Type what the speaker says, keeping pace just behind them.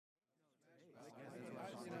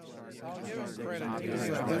This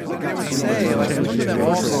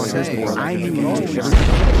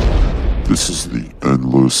is the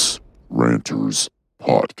Endless Ranters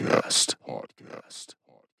Podcast.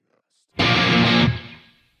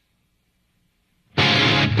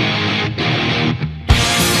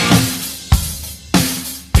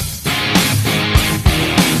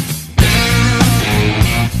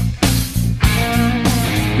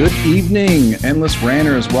 Good evening, Endless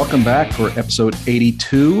Ranters. Welcome back for episode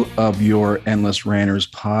 82 of your Endless Ranters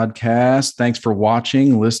podcast. Thanks for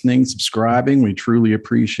watching, listening, subscribing. We truly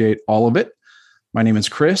appreciate all of it. My name is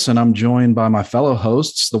Chris, and I'm joined by my fellow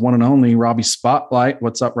hosts, the one and only Robbie Spotlight.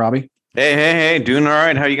 What's up, Robbie? Hey. Doing all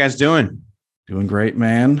right. How you guys doing? Doing great,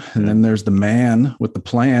 man. And then there's the man with the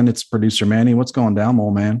plan. It's producer Manny. What's going down,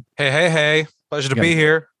 old man? Hey. Pleasure to be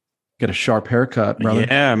here. Get a sharp haircut, brother.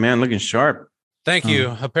 Yeah, man, looking sharp. Thank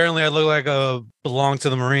you. Apparently, I look like I belong to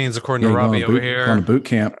the Marines, according to Robbie over here. Going to boot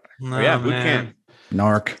camp. No, yeah, boot camp.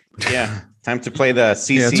 Narc. Yeah, time to play the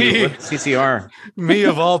CCR. Me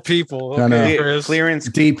of all people. Okay, Chris. Clearance,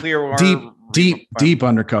 deep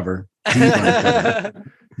undercover.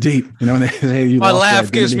 Deep. You know, when they say you my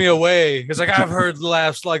laugh gives me away. It's like, I've heard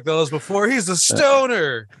laughs like those before. He's a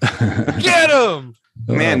stoner. Get him.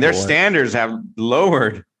 Man, their standards have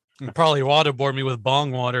lowered. Probably waterboard me with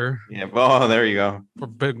bong water. Yeah. Oh, there you go. For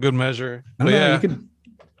good measure. I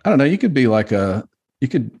don't know. You could be like you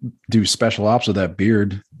could do special ops with that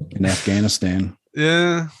beard in Afghanistan.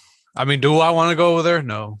 Yeah. I mean, do I want to go over there?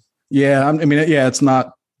 No. Yeah. It's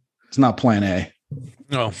not plan A.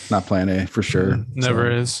 No. Not plan A for sure.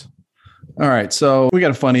 Never is. All right. So we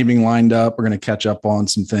got a fun evening lined up. We're going to catch up on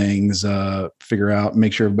some things,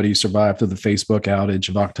 make sure everybody survived through the Facebook outage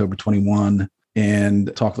of October 21.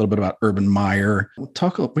 And talk a little bit about Urban Meyer. We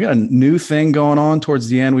got a new thing going on towards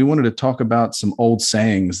the end. We wanted to talk about some old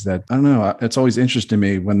sayings that, I don't know, it's always interesting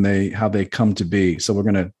to me how they come to be. So we're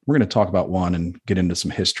gonna talk about one and get into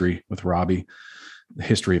some history with Robbie, the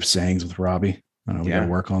history of sayings with Robbie. I know we got to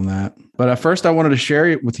work on that. But first, I wanted to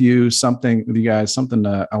share with you something I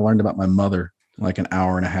learned about my mother like an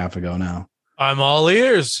hour and a half ago now. I'm all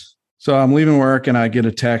ears. So I'm leaving work and I get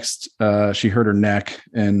a text. She hurt her neck,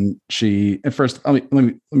 and at first, let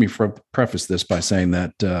me preface this by saying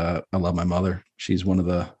that I love my mother. She's one of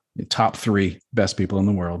the top 3 best people in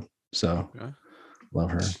the world. So love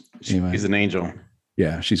her. Anyway, she's an angel.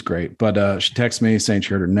 Yeah, she's great. But she texted me saying she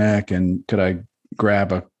hurt her neck, and could I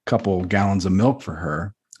grab a couple gallons of milk for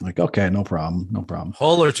her? I'm like, okay, no problem.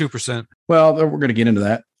 Whole or 2%? Well, we're going to get into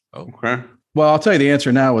that. Okay. Well, I'll tell you the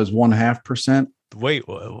answer now is 1.5%. Wait,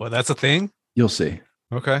 that's a thing? You'll see.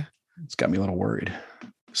 Okay. It's got me a little worried.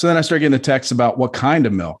 So then I start getting the text about what kind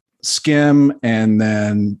of milk, skim and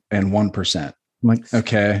 1%. I'm like,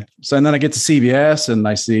 okay. So and then I get to CVS and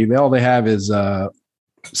I see all they have is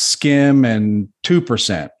skim and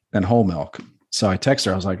 2% and whole milk. So I text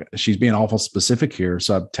her. I was like, she's being awful specific here.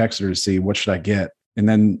 So I texted her to see what should I get. And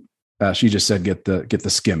then she just said, get the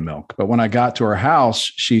skim milk. But when I got to her house,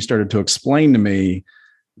 she started to explain to me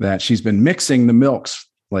that she's been mixing the milks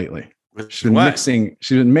lately. She's been mixing.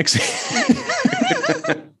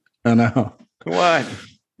 I know. What?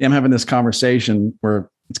 Yeah, I'm having this conversation where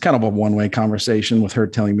it's kind of a one-way conversation with her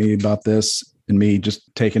telling me about this and me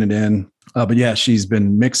just taking it in. But yeah, she's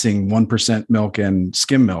been mixing 1% milk and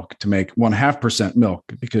skim milk to make 1.5% milk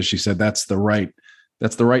because she said that's the right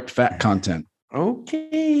fat content.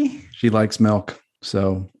 Okay. She likes milk.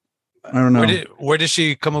 So I don't know. Where did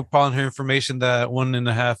she come upon her information that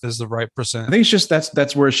 1.5 is the right percent? I think it's just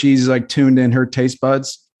that's where she's like tuned in her taste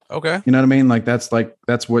buds. Okay. You know what I mean? Like that's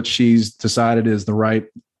what she's decided is the right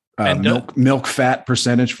milk fat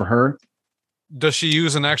percentage for her. Does she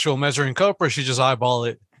use an actual measuring cup or she just eyeball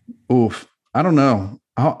it? Oof. I don't know.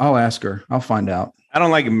 I'll ask her. I'll find out. I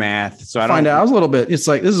don't like math, so I don't find out. I was a little bit. It's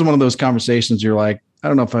like this is one of those conversations you're like, I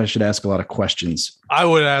don't know if I should ask a lot of questions. I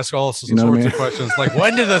would ask all sorts of questions. Like,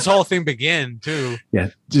 when did this whole thing begin, too? Yeah.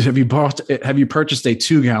 Have you purchased a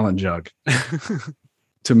 2-gallon jug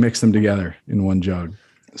to mix them together in one jug?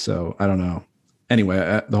 So I don't know.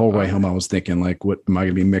 Anyway, the whole way home, I was thinking, like, what am I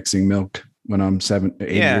going to be mixing milk when I'm 8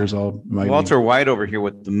 years old? Walter White over here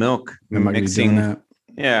with the milk. Am I going to be doing that?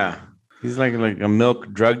 Yeah. He's like a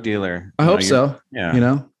milk drug dealer. I hope so.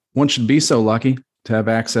 Yeah. One should be so lucky to have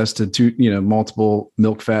access to multiple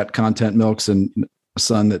milk fat content milks and a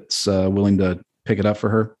son that's willing to pick it up for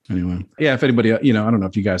her. Anyway, yeah. If anybody, I don't know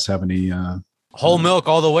if you guys have any whole milk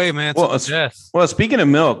all the way, man. Well, speaking of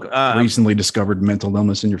milk, recently discovered mental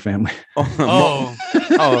illness in your family. Yeah.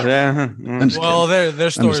 Well,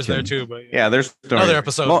 there's stories there too, but yeah, there's stories. Another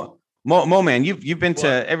episode. Mo, man, you've been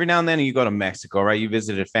to every now and then you go to Mexico, right? You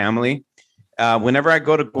visited family. whenever I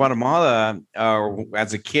go to Guatemala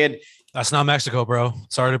as a kid, That's not Mexico, bro.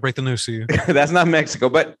 Sorry to break the news to you. that's not Mexico,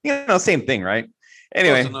 but same thing, right?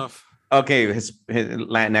 Anyway, Close enough. okay, his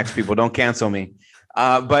Latinx people don't cancel me.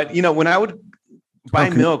 But when I would buy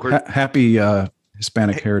milk or happy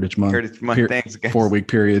Hispanic Heritage Month. Heritage Month, thanks, guys. 4-week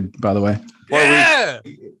period, by the way. Yeah.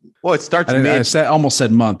 Well, it starts I almost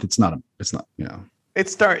said month. It's not. It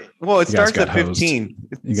starts at 15.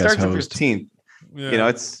 It starts at hosed. 15.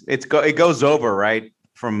 Yeah. It goes over right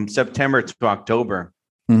from September to October.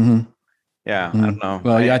 Mm-hmm. Yeah, Mm-hmm. I don't know.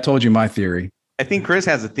 Well, I told you my theory. I think Chris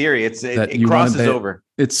has a theory. It you crosses wanted that- over.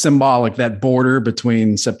 It's symbolic. That border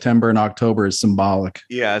between September and October is symbolic.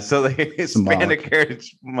 Yeah, so the Hispanic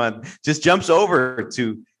Heritage Month just jumps over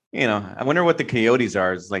to, I wonder what the coyotes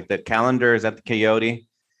are. It's like the calendar. Is that the coyote?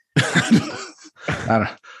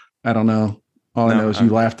 I don't know. All I know is you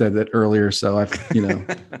laughed at it earlier, so I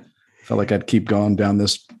felt like I'd keep going down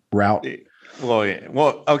this route. Well, yeah.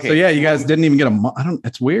 Well, okay. So yeah, you guys didn't even get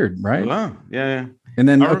it's weird, right? Wow. Yeah. And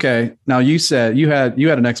then now you said you had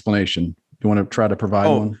an explanation. You want to try to provide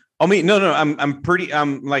one? I mean, no. I'm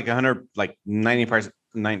like 100, like 99%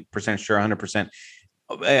 sure,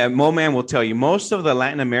 100%. Mo Man will tell you most of the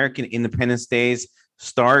Latin American Independence Days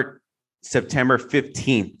start September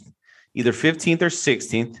 15th, either 15th or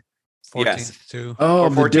 16th. 14th Yes. too. Oh, Or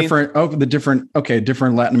the 14th?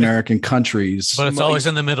 different Latin American countries. But it's always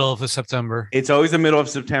in the middle of the September. It's always the middle of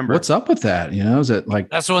September. What's up with that? Is it like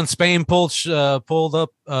That's when Spain pulled up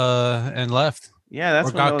and left. Yeah, that's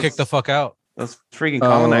or got kicked the fuck out. Those freaking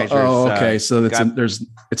colonizers. okay, so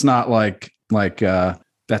it's not like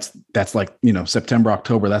that's like September,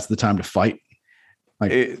 October. That's the time to fight.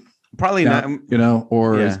 Like probably not.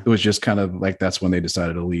 Or it was just kind of like that's when they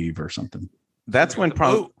decided to leave or something. That's when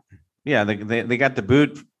probably. Yeah, they got the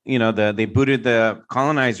boot. They booted the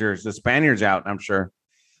colonizers, the Spaniards out. I'm sure.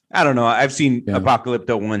 I don't know. I've seen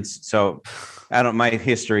Apocalypto once, so my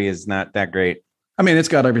history is not that great. I mean, it's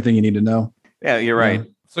got everything you need to know. Yeah, you're right.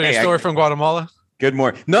 So your story from Guatemala? Good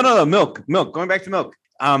morning. No. Milk. Going back to milk.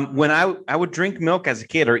 When I would drink milk as a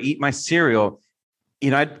kid or eat my cereal,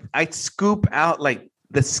 I'd scoop out like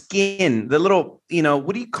the skin, the little,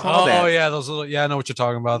 what do you call that? Oh yeah, those little. Yeah, I know what you're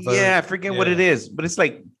talking about. I forget what it is, but it's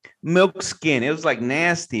like milk skin. It was like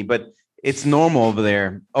nasty, but it's normal over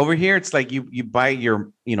there. Over here, it's like you buy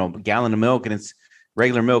your gallon of milk and it's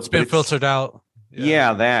regular milk. It's been filtered out.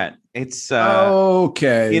 Yeah, that it's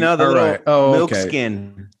okay. The little milk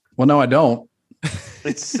skin. Well, no, I don't.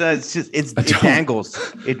 It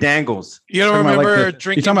dangles. It dangles. You don't remember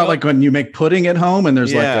drinking? You're talking about like when you make pudding at home and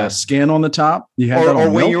there's like a skin on the top. You have or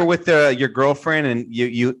when you're with your girlfriend and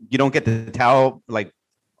you don't get the towel like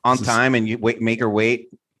on time and you make her wait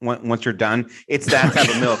once you're done. It's that type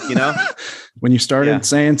of milk, When you started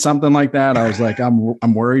saying something like that, I was like,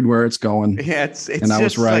 I'm worried where it's going. Yeah, it's and I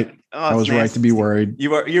was right. Like, I was right to be worried.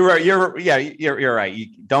 You're right. You're right. You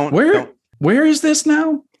don't. Where is this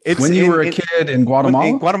now? It's when you were a kid in Guatemala?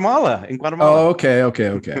 In Guatemala. Oh, okay.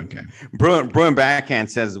 Bruin Backhand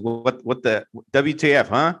says, what the WTF,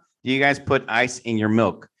 huh? Do you guys put ice in your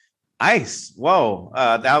milk? Ice. Whoa.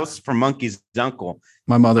 That was from Monkey's uncle.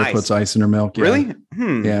 My mother puts ice in her milk. Yeah. Really?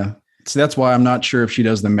 Yeah. So that's why I'm not sure if she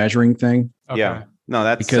does the measuring thing. Okay. Yeah. No,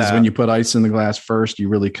 that's because when you put ice in the glass first, you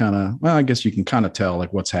really kind of, I guess you can kind of tell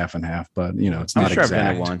like what's half and half, but it's not exact. I've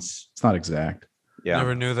done it once. It's not exact. Yeah.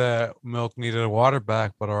 Never knew that milk needed a water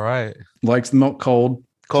back, but all right. Likes the milk cold.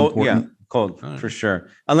 Cold, for sure.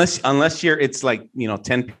 Unless it's like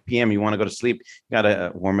 10 p.m. you want to go to sleep, you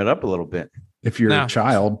gotta warm it up a little bit. If you're a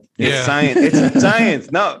child, it's science. It's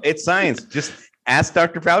science. No, it's science. Just ask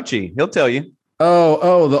Dr. Fauci; he'll tell you.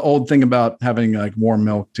 Oh, the old thing about having like warm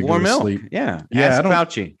milk to go to sleep. Yeah, ask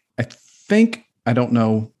Fauci. I don't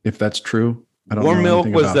know if that's true. I don't warm know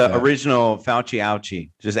milk was the that. original Fauci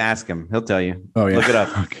ouchie. Just ask him; he'll tell you. Oh yeah, look it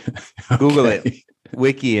up. Okay. Google it.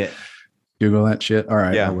 Wiki it. Google that shit. All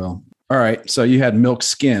right, I will. All right, so you had milk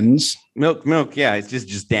skins. Milk. Yeah, it's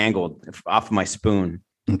just dangled off of my spoon.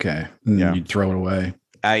 Okay, and you'd throw it away.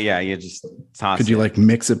 You just toss Could you like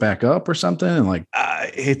mix it back up or something? And like,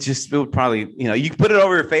 it would probably, you could put it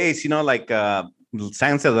over your face, like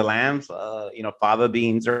Silence of the Lambs, fava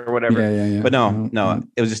beans or whatever. Yeah. But no,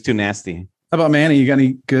 it was just too nasty. How about Manny? You got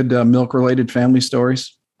any good milk related family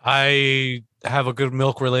stories? I have a good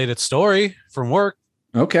milk related story from work.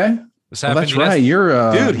 Okay. That's right.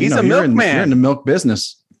 You're dude, he's a milkman. You're in the milk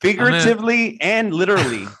business. Figuratively and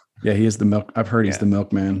literally. Yeah, he is the milk. I've heard he's the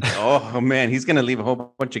milkman. Oh man, he's gonna leave a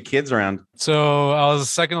whole bunch of kids around. So I was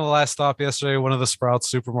second to the last stop yesterday, one of the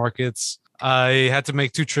Sprouts supermarkets. I had to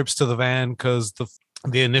make 2 trips to the van because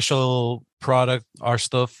the initial product, our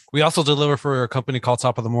stuff. We also deliver for a company called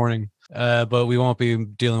Top of the Morning. but we won't be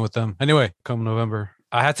dealing with them anyway. Come November,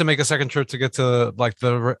 I had to make a second trip to get to like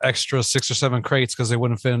the extra 6 or 7 crates because they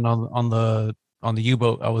wouldn't fit in on the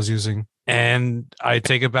U-boat I was using, and I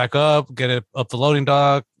take it back up, get it up the loading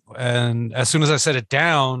dock, and as soon as I set it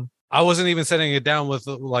down, I wasn't even setting it down with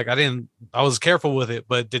like I was careful with it,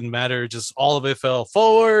 but it didn't matter. Just all of it fell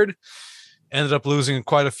forward. Ended up losing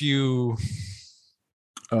quite a few.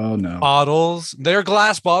 Oh no! Bottles. They're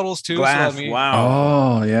glass bottles too. Glass. So, I mean,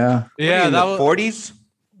 Wow. Oh yeah. Yeah, in that the was 40s.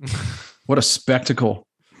 What a spectacle!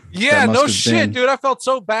 Yeah, that must no have shit, been. dude. I felt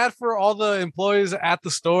so bad for all the employees at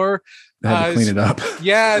the store. They had to clean it up.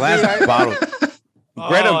 Yeah, Glass dude. bottle. Oh,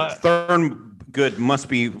 Greta Thunberg must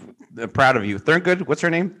be proud of you. Thunberg, what's her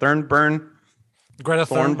name? Greta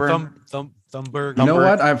Thunberg. Thunberg. You know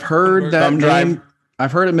what? I've heard that Thumb drive. name.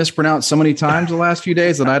 I've heard it mispronounced so many times the last few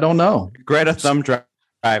days that I don't know. Greta Thumb Drive.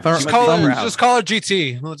 Thumb- She must Just be call her, proud. just call her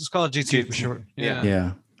GT. We'll just call her GT for short.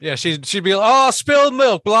 Yeah. Yeah. She'd be like, oh, spilled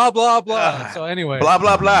milk, blah, blah, blah. So anyway. Blah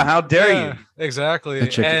blah blah. How dare Yeah, you? exactly.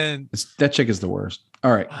 That chick, And that chick is the worst.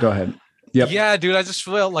 All right, go ahead. Yep. yeah, dude, I just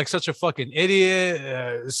felt like such a fucking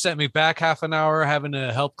idiot. Sent me back half an hour having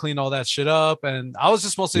to help clean all that shit up. And I was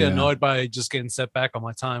just mostly Yeah. annoyed by just getting set back on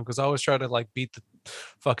my time because I always try to like beat the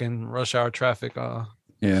fucking rush hour traffic.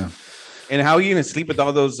 Yeah. And how are you gonna sleep with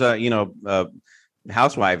all those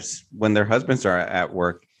housewives when their husbands are at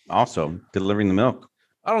work also delivering the milk?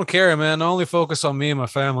 I don't care, man. I only focus on me and my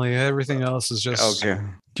family. Everything else is just Okay.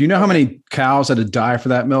 Do you know how many cows had to die for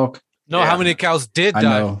that milk? No, Yeah. how many cows did I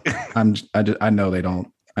die? know. I know they don't.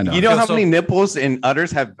 I know. You know Okay, how so- many nipples and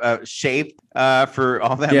udders have shaped for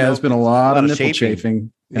all that? Yeah, milk? there's been a lot of nipple shaping.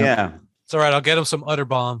 chafing. Yep. Yeah. It's all right. I'll get him some udder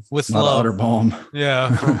bomb with A lot of love. udder balm.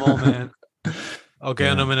 Yeah, from old man. I'll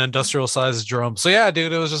get Yeah. him an industrial sized drum. So yeah,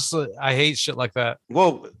 dude, it was just I hate shit like that.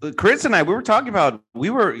 Well, Chris and I, we were talking about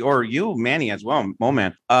or you, Manny, as well,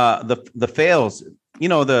 Moman. The fails. You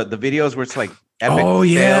know the videos where it's like epic Oh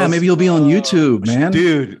yeah, fails. maybe you'll be on YouTube, man.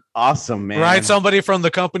 Dude, awesome, man. Right? Somebody from the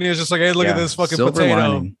company is just like, hey, look at Yeah. this fucking Silver potato.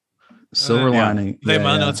 lining. Silver Yeah. lining. They Yeah,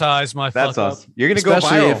 yeah. monetize my That's fuck awesome. You're gonna go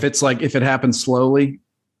Especially viral. if it's like if it happens slowly,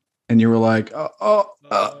 and you were like,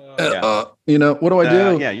 you know, what do I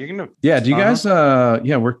do? Yeah, you're gonna. Yeah. Do you Uh-huh. guys?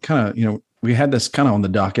 Yeah, we're kind of, we had this kind of on the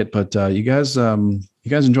docket, but you guys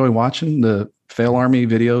enjoy watching the Fail Army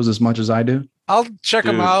videos as much as I do? I'll check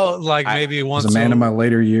them Dude, out like maybe once As a man in my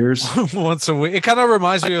later years. once a week. It kind of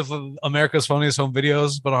reminds me of America's Funniest Home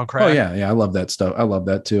Videos, but on crack. Oh yeah, yeah. I love that stuff. I love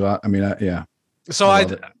that too. Yeah. So I I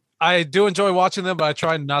love it. I do enjoy watching them, but I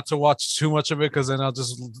try not to watch too much of it because then I'll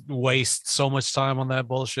just waste so much time on that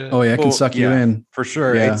bullshit. Oh yeah, it can Well, suck you yeah. in. For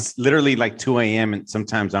sure. Yeah. It's literally like 2 a.m. and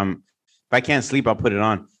sometimes if I can't sleep, I'll put it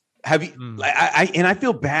on. Have you Mm. I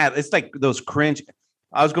feel bad. It's like those cringe.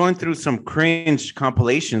 I was going through some cringe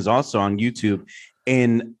compilations also on YouTube,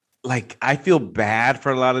 and like I feel bad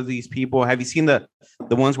for a lot of these people. Have you seen the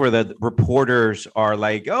ones where the reporters are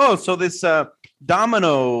like, oh, so this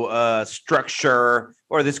domino structure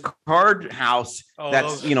or this card house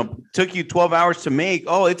that's took you 12 hours to make.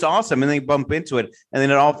 Oh, it's awesome. And they bump into it and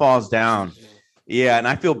then it all falls down. Yeah. And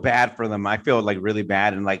I feel bad for them. I feel like really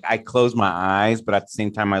bad. And like I close my eyes, but at the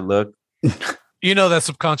same time I look. You know that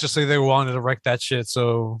subconsciously they wanted to wreck that shit,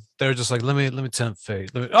 so they're just like, let me tempt fate.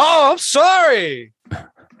 Oh, I'm sorry.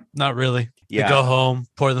 Not really. Yeah. They go home,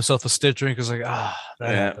 pour themselves a stiff drink. It's like, that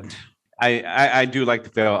happened. I do like the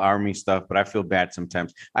Fail Army stuff, but I feel bad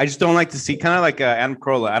sometimes. I just don't like to see, kind of like Adam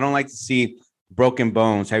Carolla. I don't like to see broken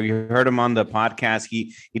bones. Have you heard him on the podcast?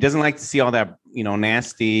 He doesn't like to see all that,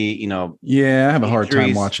 nasty, Yeah, I have a hard time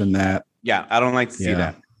injuries. watching that. Yeah, I don't like to see Yeah.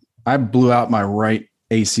 that. I blew out my right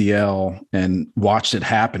ACL and watched it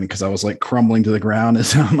happen because I was like crumbling to the ground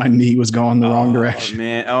as my knee was going the wrong direction.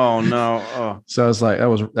 Man, oh no, oh. So I was like,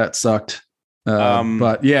 that sucked.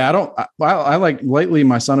 But yeah, I like lately.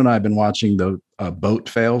 My son and I have been watching the boat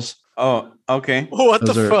fails. Oh, okay. What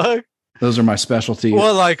Those the fuck? Those are my specialty.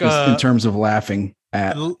 Well, like just in terms of laughing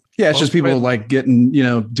at. l- Yeah, it's just people boat- like getting,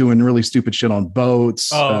 doing really stupid shit on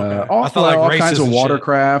boats. Oh, okay. All, I thought like all races kinds of and shit.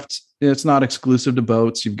 watercraft. It's not exclusive to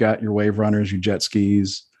boats. You've got your wave runners, your jet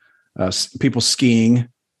skis, people skiing,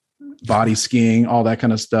 body skiing, all that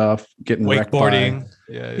kind of stuff. Getting wrecked by- wakeboarding.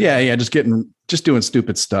 Yeah, just doing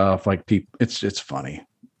stupid stuff. Like people, it's funny.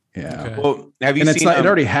 Yeah, Okay. Well, have you and it's seen? not. It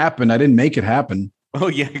already happened. I didn't make it happen. Oh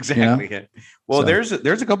yeah, exactly. Yeah. Well, So-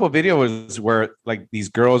 there's a couple of videos where like these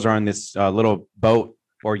girls are on this little boat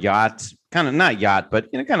or yacht, kind of not yacht, but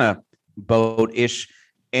kind of boat-ish,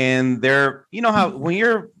 and they're how when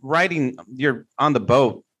you're riding, you're on the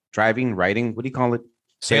boat, riding. What do you call it?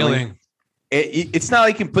 Sailing. It's not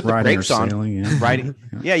like you can put the Riding or brakes on. sailing, yeah. Riding.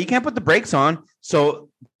 Yeah, you can't put the brakes on. So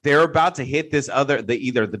they're about to hit either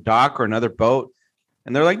the dock or another boat,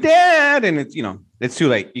 and they're like, Dad, and it's it's too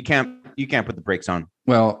late. You can't put the brakes on.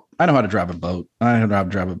 Well, I know how to drive a boat. I know how to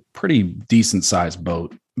drive a pretty decent sized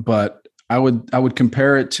boat, but I would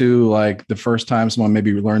compare it to like the first time someone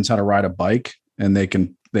maybe learns how to ride a bike and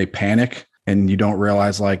they panic and you don't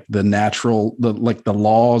realize like the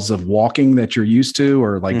laws of walking that you're used to,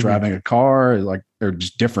 or like driving a car, like they're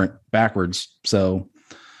just different backwards. So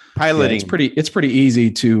piloting, it's pretty easy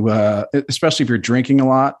to, especially if you're drinking a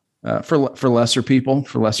lot, for lesser people,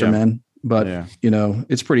 for lesser men. But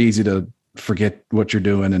it's pretty easy to forget what you're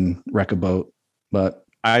doing and wreck a boat. But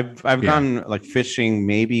I've gone like fishing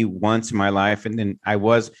maybe once in my life, and then I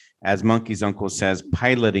was, as Monkey's uncle says,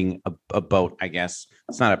 piloting a boat. I guess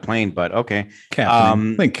it's not a plane, but okay.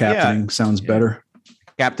 Captaining. I think captaining sounds better.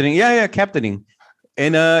 Captaining, captaining,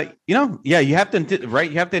 and you have to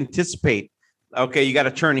You have to anticipate. Okay, you got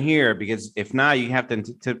to turn here, because if not, you have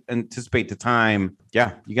to anticipate the time.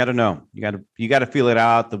 Yeah, you got to know. You got to feel it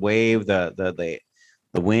out, the wave, the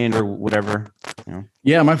wind, or whatever.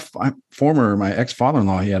 Yeah, my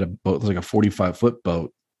ex-father-in-law, he had a boat. It was like a 45-foot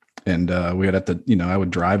boat, and we had I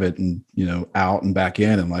would drive it and out and back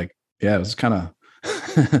in, and like it was kind of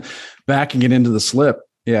backing it into the slip.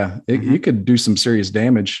 Yeah, you could do some serious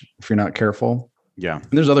damage if you're not careful. Yeah,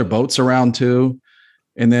 and there's other boats around too.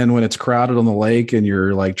 And then when it's crowded on the lake and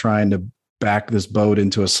you're like trying to back this boat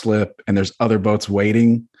into a slip and there's other boats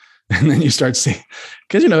waiting, and then you start seeing,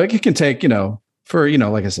 because, it can take, for,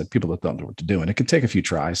 like I said, people that don't know what to do, and it can take a few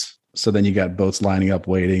tries. So then you got boats lining up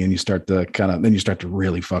waiting, and you start to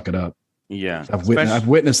really fuck it up. Yeah. I've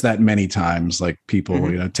witnessed that many times, like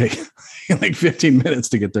people, take like 15 minutes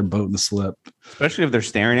to get their boat in the slip. Especially if they're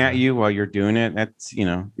staring at you while you're doing it. That's,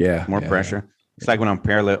 more pressure. It's like when I'm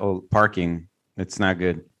parallel parking. It's not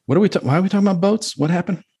good. Why are we talking about boats? What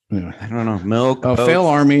happened? Anyway. I don't know. Milk. Oh, Fail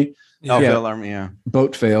Army. Fail Army. Yeah.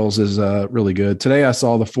 Boat fails is really good. Today I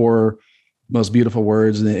saw the 4 most beautiful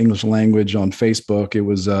words in the English language on Facebook. It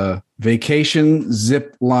was vacation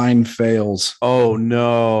zip line fails. Oh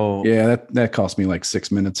no. Yeah, that cost me like 6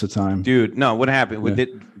 minutes of time. Dude, no, what happened? Yeah.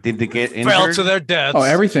 Did they get injured? Fell to their deaths. Oh,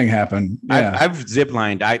 everything happened. Yeah. I've zip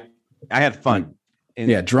lined. I had fun.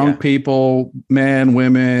 Drunk people, men,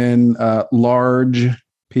 women, large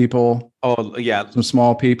people. Oh yeah, some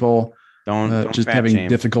small people. Don't just having shame.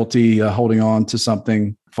 Difficulty holding on to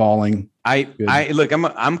something, falling. Look,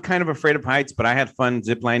 I'm kind of afraid of heights, but I had fun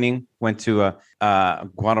ziplining. Went to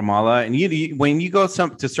Guatemala, and when you go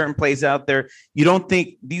to certain places out there, you don't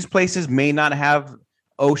think these places may not have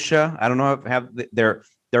OSHA. I don't know if have their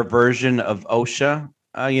version of OSHA.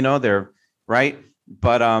 They're right.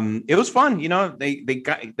 But it was fun.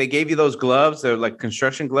 They gave you those gloves. They're like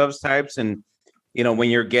construction gloves types. And, when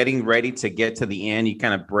you're getting ready to get to the end, you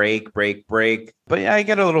kind of break. But yeah, I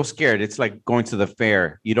get a little scared. It's like going to the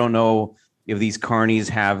fair. You don't know if these carnies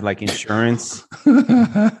have like insurance.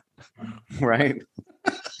 Right?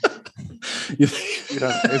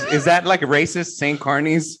 Is that like racist saying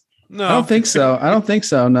carnies? No, I don't think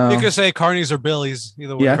so. No, you could say carnies or billies.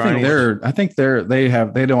 Either way. Yeah, I think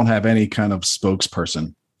they don't have any kind of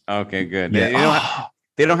spokesperson. Okay, good. Yeah.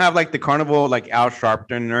 They don't have like the carnival, like Al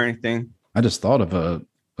Sharpton or anything. I just thought of a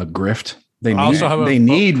grift. They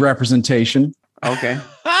need representation. Okay.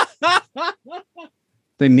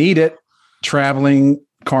 They need it. Traveling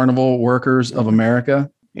carnival workers of America.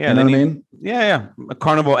 Yeah, you know what I mean? Yeah. A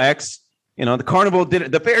Carnival X.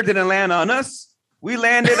 The fair didn't land on us. We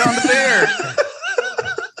landed on the fair.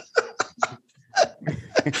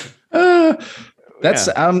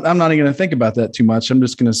 I'm not even going to think about that too much. I'm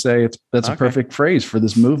just going to say that's a perfect phrase for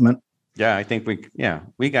this movement. Yeah, I think we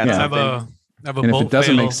got something. And if it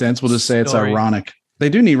doesn't make sense, we'll just say it's ironic. They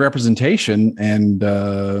do need representation, and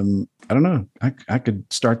I don't know. I could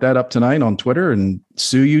start that up tonight on Twitter and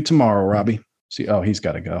sue you tomorrow, Robbie. See, he's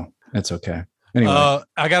got to go. That's okay. Anyway,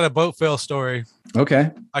 I got a boat fail story.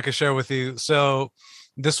 Okay, I could share with you. So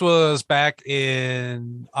this was back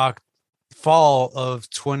in fall of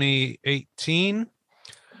 2018.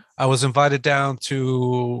 I was invited down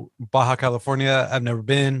to Baja California. I've never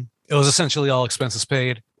been. It was essentially all expenses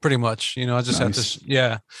paid, pretty much. I just had to.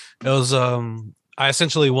 Yeah, it was. I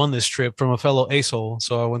essentially won this trip from a fellow ASOL,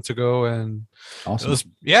 so I went to go and awesome. It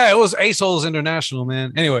was ASOLs International,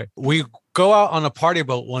 man. Anyway, we go out on a party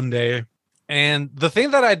boat one day. And the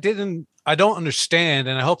thing that I don't understand,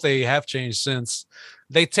 and I hope they have changed since,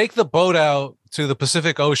 they take the boat out to the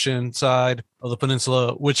Pacific Ocean side of the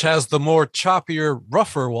peninsula, which has the more choppier,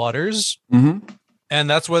 rougher waters. Mm-hmm. And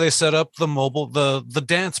that's where they set up the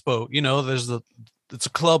dance boat. It's a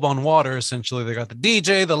club on water, essentially. They got the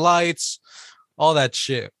DJ, the lights, all that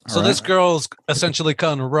shit. So All right. this girl's essentially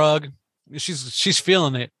cutting a rug. She's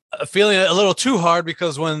feeling it. Feeling it a little too hard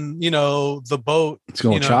because when, the boat It's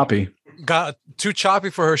going choppy. got too choppy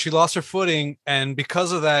for her, she lost her footing. And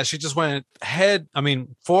because of that, she just went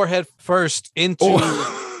forehead first into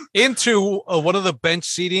one of the bench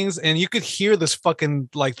seatings. And you could hear this fucking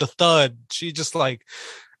like the thud. She just like,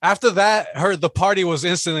 after that, the party was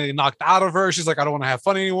instantly knocked out of her. She's like, I don't want to have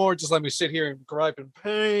fun anymore. Just let me sit here and gripe in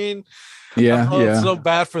pain. Yeah. I felt Yeah. so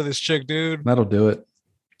bad for this chick, dude. That'll do it.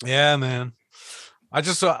 Yeah, man. I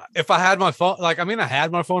just, if I had my phone, I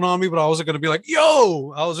had my phone on me, but I wasn't going to be like,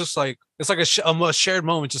 yo, I was just like, it's like a shared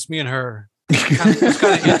moment, just me and her. It's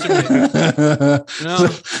kind of intimate.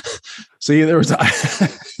 See, there was,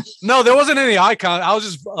 no, there wasn't any eye contact.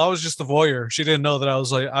 I was just the voyeur. She didn't know that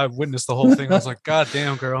I witnessed the whole thing. I was like, God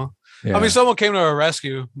damn, girl. Yeah. I mean, someone came to her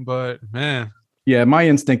rescue, but man. Yeah, my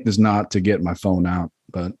instinct is not to get my phone out,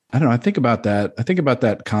 but I don't know. I think about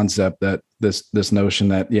that concept, that this notion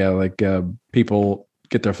that people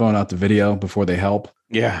get their phone out to video before they help.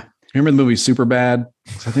 Yeah. Remember the movie Superbad?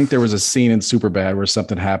 I think there was a scene in Superbad where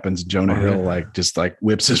something happens. Jonah Hill just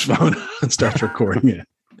whips his phone and starts recording it.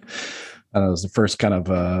 It was the first kind of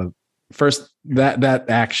that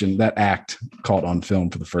act caught on film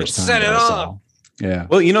for the first time. Set it off. Yeah.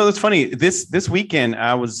 Well, that's funny. This weekend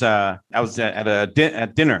I was at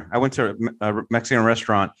dinner. I went to a Mexican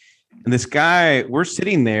restaurant, and this guy, we're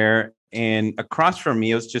sitting there, and across from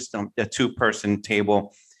me, it was just a 2-person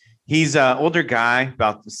table. He's an older guy,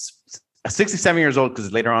 about 67 years old,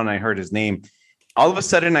 because later on I heard his name. All of a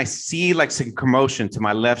sudden, I see like some commotion to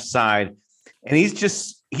my left side, and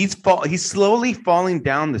he's slowly falling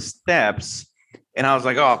down the steps. And I was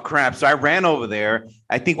like, oh, crap. So I ran over there.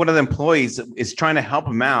 I think one of the employees is trying to help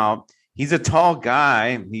him out. He's a tall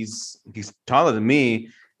guy. He's taller than me.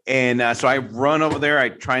 And so I run over there. I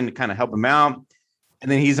trying to kind of help him out.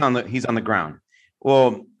 And then he's on the ground.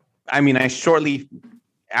 Well, I mean, shortly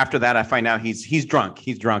after that, I find out he's drunk.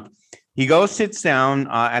 He's drunk. He goes, sits down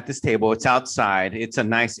at this table. It's outside. It's a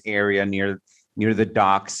nice area near the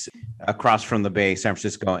docks across from the bay, San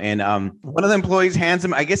Francisco. And one of the employees hands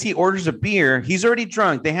him, I guess he orders a beer. He's already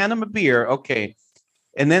drunk. They hand him a beer. Okay.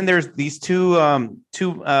 And then there's these two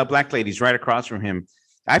black ladies right across from him.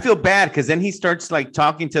 I feel bad because then he starts like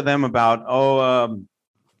talking to them about, all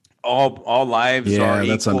lives are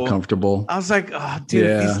that's equal. Uncomfortable. I was like, oh,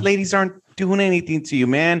 dude, these ladies aren't doing anything to you,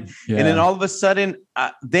 man. Yeah. And then all of a sudden,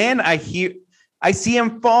 then I see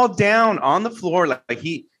him fall down on the floor. Like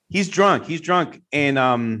he's drunk.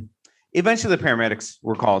 And eventually the paramedics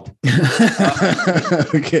were called.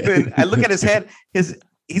 Okay. I look at his head.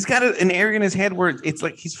 He's got an area in his head where it's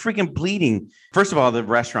like he's freaking bleeding. First of all, the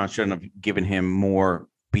restaurant shouldn't have given him more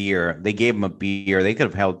beer. They gave him a beer. They could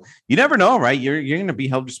have held. You never know, right? You're going to be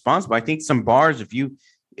held responsible. I think some bars, if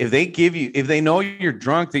they know you're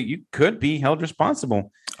drunk, that you could be held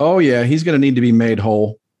responsible. Oh yeah, he's going to need to be made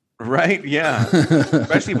whole. Right. Yeah.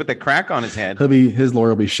 Especially with the crack on his head. His lawyer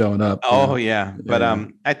will be showing up. Oh yeah. But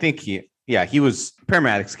I think he was,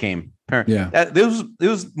 paramedics came. This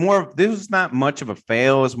was not much of a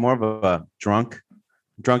fail. It was more of a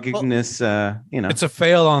drunkenness. Well, it's a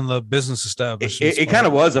fail on the business establishment. It kind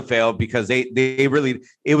of was a fail because they really,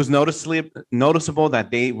 it was noticeable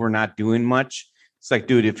that they were not doing much. It's like,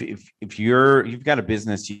 dude, if you've got a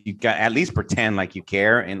business, you got at least pretend like you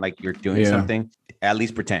care and like you're doing something. At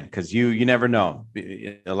least pretend, because you never know.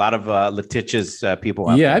 A lot of litigious people.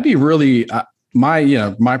 I'd be really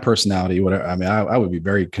my personality. Whatever. I mean, I would be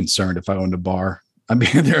very concerned if I owned a bar. I'd be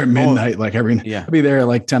there at midnight, I'd be there at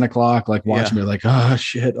like 10 o'clock, like watching me, like, oh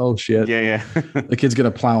shit. Yeah. The kid's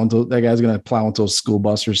gonna that guy's gonna plow into a school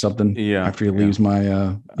bus or something. Yeah. After he leaves my.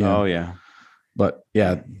 Oh yeah. But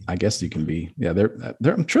yeah, I guess you can be. Yeah,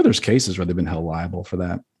 I'm sure there's cases where they've been held liable for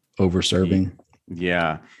that, over serving.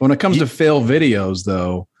 Yeah. When it comes to fail videos,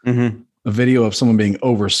 though, a video of someone being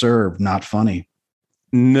overserved, not funny.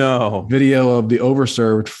 No. Video of the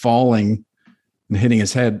overserved falling and hitting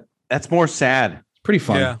his head. That's more sad. It's pretty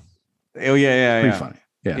funny. Yeah. Oh yeah. Pretty funny.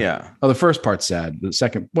 Yeah. Yeah. Oh, the first part's sad. The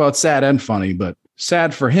second, well, it's sad and funny, but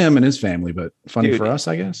sad for him and his family, but funny for us,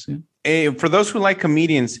 I guess. Yeah. Hey, for those who like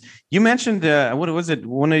comedians, you mentioned what was it?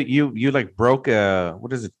 One of you like broke a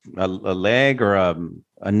leg or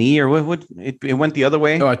a knee or what? It went the other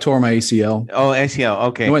way. Oh, I tore my ACL. Oh, ACL.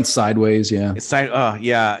 Okay, it went sideways. Yeah.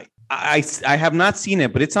 Yeah. I have not seen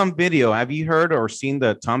it, but it's on video. Have you heard or seen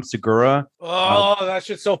the Tom Segura? Oh, that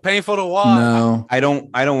shit's so painful to watch. No, I don't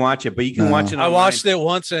watch it, but you can watch it. I watched it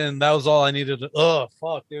once, and that was all I needed. Oh,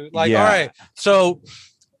 fuck, dude! All right, so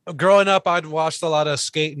growing up, I'd watched a lot of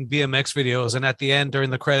skate and BMX videos, and at the end during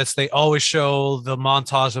the credits, they always show the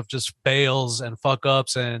montage of just fails and fuck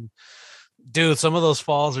ups. And dude, some of those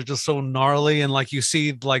falls are just so gnarly, and like you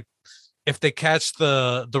see, like if they catch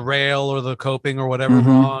the rail or the coping or whatever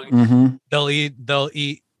wrong, they'll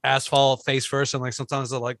eat asphalt face first, and like sometimes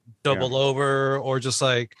they'll like double over or just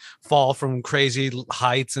like fall from crazy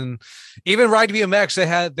heights. And even Ride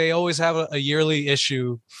BMX, they always have a yearly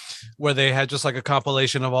issue where they had just like a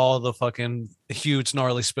compilation of all the fucking huge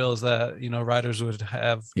gnarly spills that riders would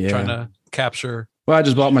have trying to capture. Well, I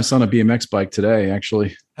just bought my son a BMX bike today,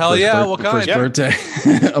 actually. Hell yeah! What kind? For his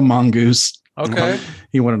birthday, a Mongoose. Okay.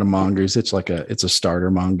 He wanted a Mongoose. It's a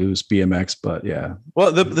starter Mongoose BMX, but yeah.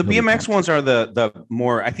 Well, the BMX ones are the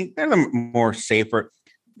more, I think they're the more safer.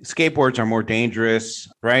 Skateboards are more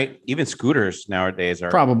dangerous, right? Even scooters nowadays are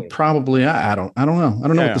probably. I don't know. I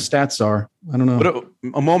don't know what the stats are. I don't know. But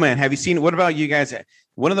a moment, have you seen? What about you guys?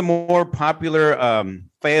 One of the more popular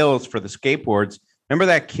fails for the skateboards. Remember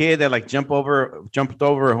that kid that like jumped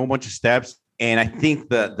over a whole bunch of steps, and I think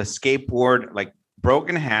the skateboard like broke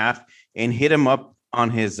in half and hit him up on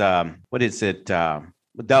his what is it?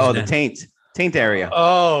 The taint area.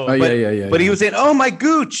 Yeah. But he was saying, "Oh, my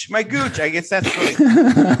gooch. I guess that's really,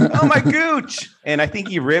 oh, my gooch." And I think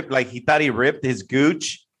he thought he ripped his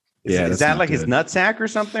gooch. Is that like his nutsack or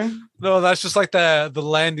something? No, that's just like the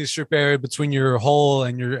landing strip area between your hole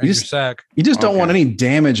and your sack. You just don't want any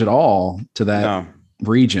damage at all to that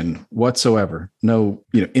region whatsoever. No,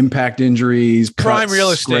 impact injuries, prime cuts, real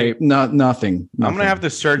estate. Nothing. I'm gonna have to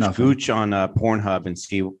search gooch on Pornhub and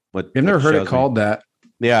see what. I've never heard it called that.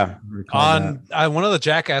 Yeah, on one of the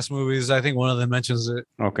Jackass movies, I think one of them mentions it.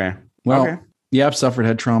 Okay. Well, yeah, I've suffered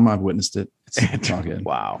head trauma. I've witnessed it. It's not good.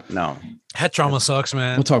 Wow. No. Head trauma sucks,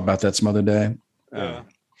 man. We'll talk about that some other day.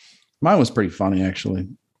 Mine was pretty funny, actually.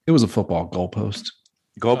 It was a football goalpost.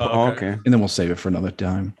 Okay. And then we'll save it for another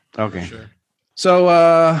time. Okay. Sure. So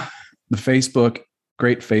the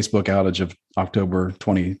great Facebook outage of October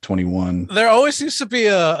 2021. There always seems to be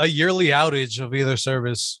a yearly outage of either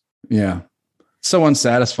service. Yeah. So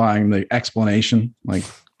unsatisfying, the explanation. Like,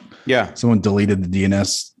 someone deleted the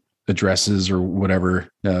DNS addresses or whatever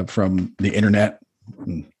from the internet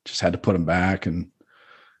and just had to put them back. And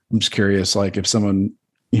I'm just curious, like if someone,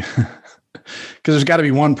 because there's got to be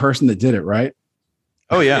one person that did it, right?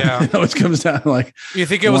 Oh yeah. It comes down like, you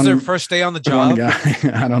think it was their first day on the job? One guy,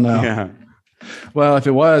 I don't know. Yeah. Well, if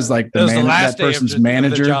it was like that person's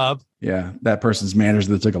manager, that person's manager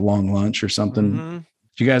that took a long lunch or something. Mm-hmm.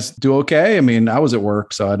 Did you guys do okay? I mean, I was at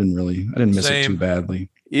work, so I didn't miss it too badly.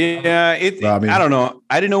 Yeah, I don't know.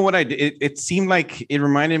 I didn't know what I did. It seemed like it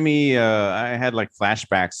reminded me. I had like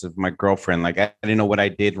flashbacks of my girlfriend. Like I didn't know what I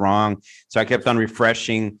did wrong, so I kept on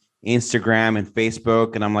refreshing Instagram and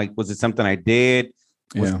Facebook, and I'm like, was it something I did?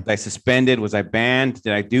 Was I suspended? Was I banned?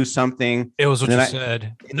 Did I do something? It was what you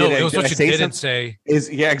said. No, it was what you didn't say.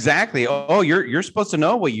 Exactly. Oh, you're supposed to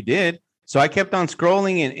know what you did. So I kept on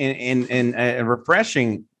scrolling and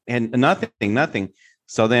refreshing, and nothing.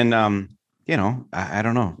 So then, I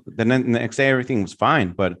don't know. Then the next day everything was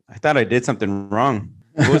fine, but I thought I did something wrong.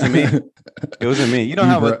 It wasn't me. You know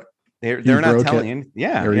how they're not telling you.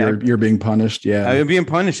 Yeah, you're being punished. Yeah, I'm being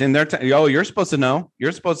punished, and they're you're supposed to know.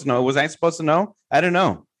 You're supposed to know. Was I supposed to know? I don't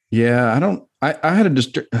know. Yeah, I don't. I had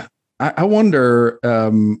I wonder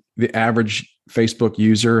the average Facebook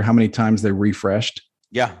user how many times they refreshed.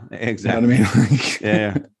 Yeah, exactly. You know what I mean? Like,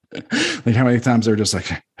 yeah. Like how many times they're just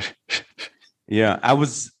like. Yeah, I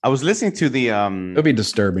was listening to the it'll be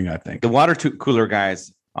disturbing, I think. The water cooler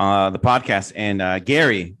guys, the podcast, and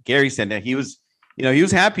Gary said that he was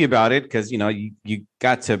happy about it because you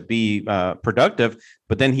got to be productive,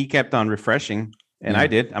 but then he kept on refreshing, and I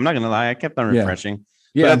did. I'm not gonna lie, I kept on refreshing.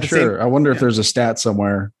 Yeah, I'm sure. I wonder if there's a stat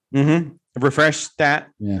somewhere. Mm-hmm. A refresh stat.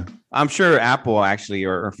 Yeah, I'm sure Apple actually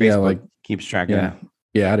or Facebook keeps track of that.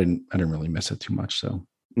 Yeah, I didn't really miss it too much. So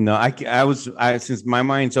no, I was since my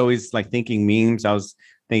mind's always like thinking memes. I was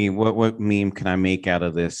thinking what meme can I make out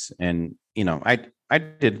of this, and I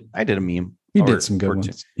did a meme. You did some good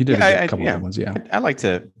ones. You did a couple good ones. Yeah, I like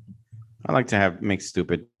to make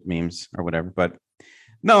stupid memes or whatever, but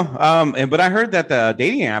no. But I heard that the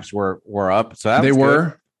dating apps were up, so that they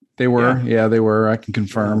were. Yeah, they were. I can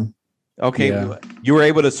confirm. Okay, you were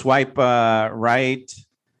able to swipe right.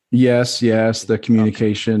 Yes. The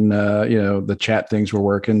communication, the chat things were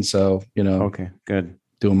working. So, okay, good.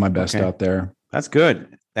 Doing my best out there. That's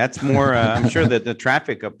good. That's more, I'm sure that the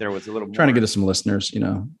traffic up there was a little trying to get us some listeners,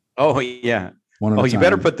 Oh yeah. You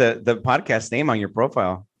better put the podcast name on your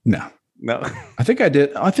profile. No. I think I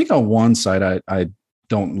did. I think on one site, I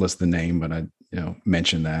don't list the name, but I,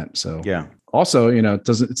 mention that. So yeah. Also,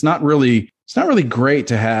 it's not really great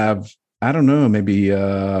to have, I don't know, maybe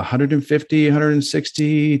 150,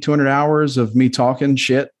 160, 200 hours of me talking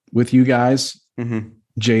shit with you guys,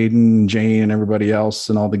 Jaden, Jane, and everybody else,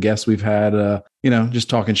 and all the guests we've had, just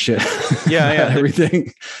talking shit. Yeah.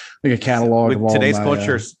 Everything like a catalog with of all today's my,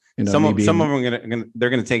 cultures. Some of them are they're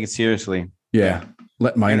gonna take it seriously. Yeah.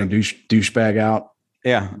 Let my inner douchebag out.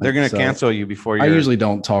 Yeah. They're going to cancel you before you. I usually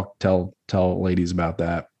don't tell ladies about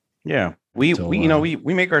that. Yeah. We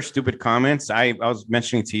make our stupid comments. I was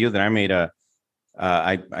mentioning to you that I made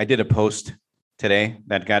I did a post today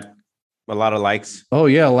that got a lot of likes. Oh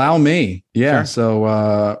yeah. Allow me. Yeah. Sure.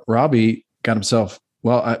 So, Robbie got himself,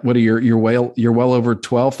 what are you're well over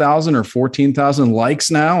 12,000 or 14,000 likes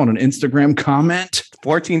now on an Instagram comment.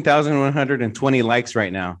 14,120 likes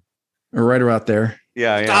right now. Or right about there.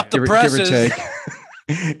 Yeah. Stop the presses. Give or take.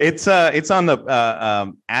 It's on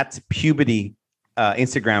the at Puberty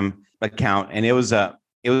Instagram account, and it was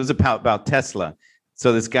about Tesla.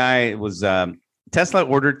 So this guy was Tesla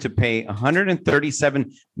ordered to pay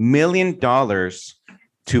 $137 million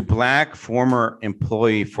to Black former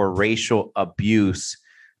employee for racial abuse.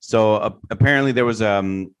 So apparently there was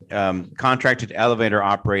a contracted elevator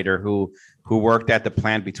operator who worked at the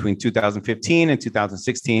plant between 2015 and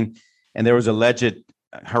 2016, and there was alleged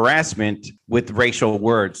harassment with racial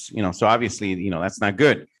words. So obviously, that's not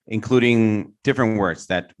good, including different words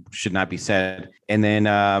that should not be said. And then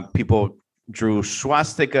people drew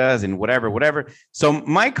swastikas and whatever. So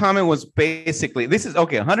my comment was basically, this is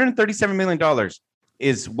okay. $137 million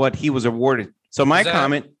is what he was awarded. So my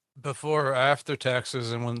comment, before or after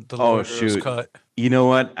taxes and when the lawyer was cut. You know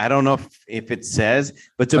what? I don't know if it says,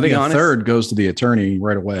 but to be honest, a third goes to the attorney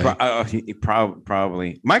right away.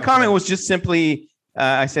 Probably. My comment was just simply,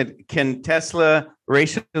 I said, "Can Tesla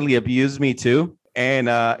racially abuse me too?" And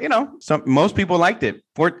most people liked it.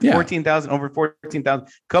 14,000, over 14,000. A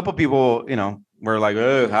couple people, were like,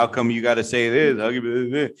 "Oh, how come you got to say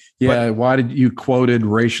this?" Yeah. Why did you quoted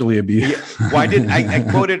racially abuse? Yeah, why did I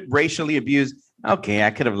quoted racially abused? Okay, I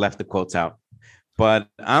could have left the quotes out, but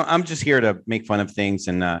I'm just here to make fun of things.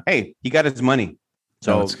 And hey, he got his money,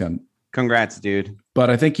 so congrats, dude. But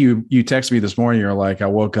I think you texted me this morning. You're like, I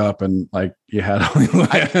woke up and like you had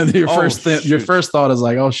your first thought is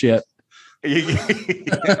like, oh shit.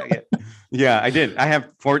 Yeah, I did. I have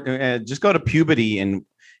just go to Puberty and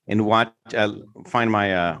watch, find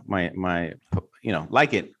my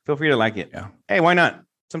like it. Feel free to like it. Yeah. Hey, why not?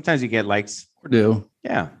 Sometimes you get likes. Or do.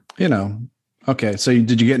 Yeah. Okay. So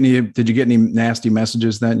did you get any nasty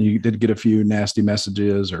messages then? You did get a few nasty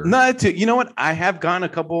messages or no? You know what? I have gotten a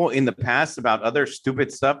couple in the past about other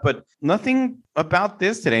stupid stuff, but nothing about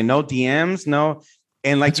this today. No DMs, no.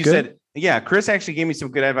 And like you said, yeah, Chris actually gave me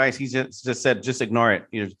some good advice. He just said, just ignore it.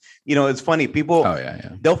 It's funny. People,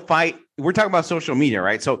 they'll fight. We're talking about social media,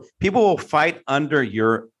 right? So people will fight under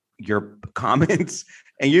your comments,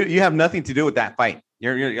 and you have nothing to do with that fight.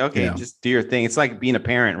 You're okay. Yeah. Just do your thing. It's like being a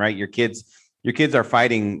parent, right? Your kids are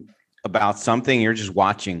fighting about something. You're just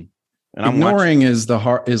watching. And ignoring is the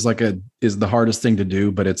hardest thing to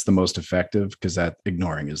do, but it's the most effective because that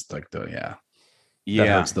ignoring is like that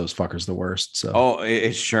hurts those fuckers the worst. So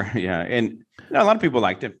it's sure, yeah, and a lot of people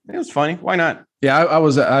liked it. It was funny. Why not? Yeah,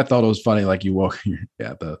 I thought it was funny. Like you woke,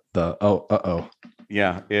 yeah,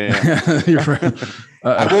 yeah.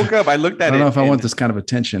 I woke up. I looked at it. I don't know if I want this kind of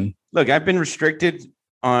attention. Look, I've been restricted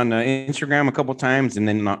on Instagram a couple times, and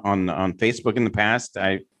then on Facebook in the past.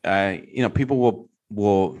 People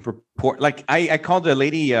will report. Like I called a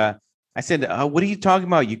lady. I said, "What are you talking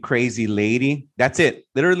about, you crazy lady?" That's it.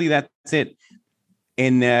 Literally, that's it.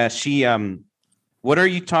 And she, what are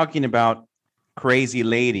you talking about, crazy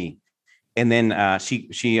lady? And then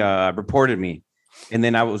she reported me, and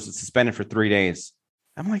then I was suspended for 3 days.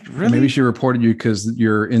 I'm like, really? Maybe she reported you because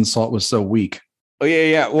your insult was so weak. Oh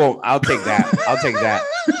yeah. Well, I'll take that. I'll take that.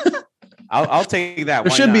 I'll take that.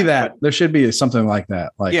 There should be that. There should be something like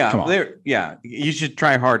that. Like, yeah, come on. You should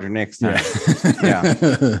try harder next time.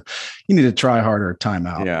 Yeah. You need to try harder. Time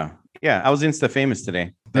out. Yeah. I was Insta famous today.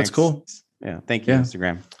 Thanks. That's cool. Yeah. Thank you,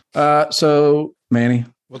 Instagram. So Manny,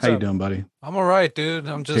 what's how up? You doing, buddy? I'm all right, dude.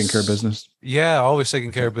 I'm just taking care of business. Yeah, always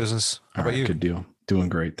taking care of business. How about you? Good deal. Doing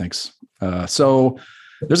great. Thanks. So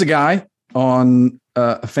there's a guy on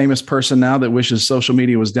a famous person now that wishes social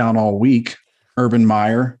media was down all week. Urban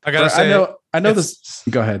Meyer. I gotta say, I know this.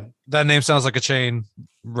 Go ahead. That name sounds like a chain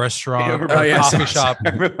restaurant, coffee shop.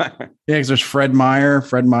 Yeah, because there's Fred Meyer.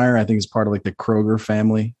 Fred Meyer, I think, is part of like the Kroger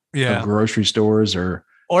family of grocery stores, or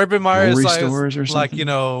Urban Meyer is jewelry like, stores or like,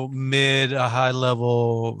 something? mid a high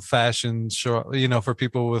level fashion show, for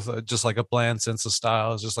people with just like a bland sense of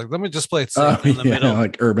style. It's just like, let me just play it Oh safe in the yeah, middle.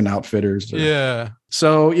 like Urban Outfitters. Yeah.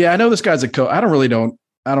 So yeah, I know this guy's a coach.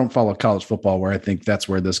 I don't follow college football where I think that's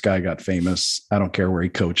where this guy got famous. I don't care where he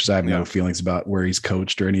coaches. I have no feelings about where he's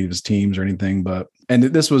coached or any of his teams or anything. And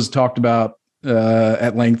this was talked about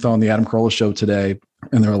at length on the Adam Carolla show today.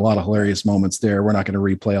 And there are a lot of hilarious moments there. We're not going to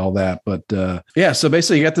replay all that. But yeah, so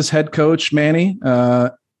basically you got this head coach, Manny,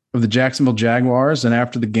 of the Jacksonville Jaguars. And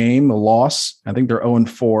after the game, a loss, I think they're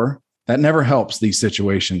 0-4. That never helps these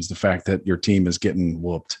situations, the fact that your team is getting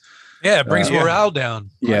whooped. Yeah, it brings morale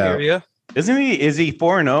down. Yeah. Isn't he? Is he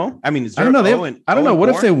 4-0? I mean, I don't know. I don't know. What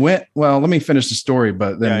if they win? Well, let me finish the story,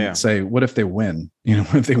 but then say, what if they win?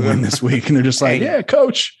 What if they win this week? And they're just like, yeah,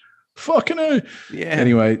 coach, fucking A. Yeah.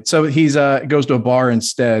 Anyway, so he's goes to a bar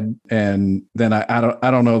instead, and then I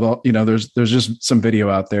don't know. There's just some video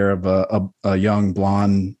out there of a young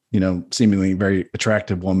blonde, seemingly very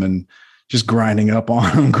attractive woman just grinding up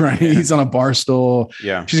on him. He's on a bar stool.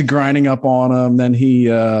 Yeah, she's grinding up on him. Then he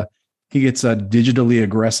gets digitally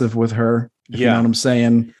aggressive with her. You know what I'm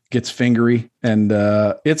saying? Gets fingery, and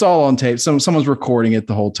it's all on tape. Someone's recording it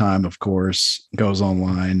the whole time. Of course, goes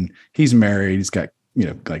online. He's married. He's got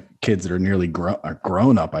like kids that are nearly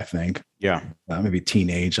grown up. I think. Yeah, maybe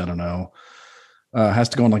teenage. I don't know. Has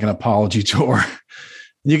to go on like an apology tour.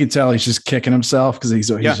 You can tell he's just kicking himself because he's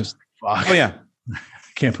just fuck. Oh yeah, I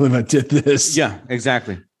can't believe I did this. Yeah,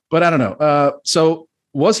 exactly. But I don't know. So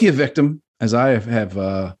was he a victim? As I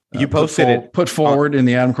have you posted put forward in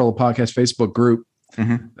the Adam Carolla Podcast Facebook group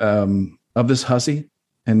of this hussy,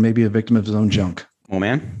 and maybe a victim of his own junk. Oh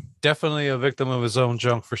man, definitely a victim of his own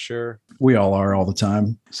junk for sure. We all are all the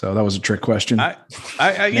time. So that was a trick question. I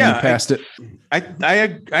passed it. I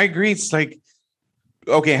agree. It's like,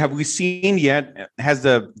 okay, have we seen yet? Has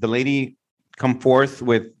the lady come forth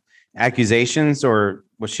with accusations, or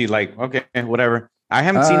was she like, okay, whatever? I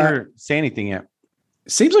haven't seen her say anything yet.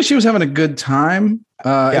 Seems like she was having a good time.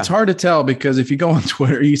 It's hard to tell because if you go on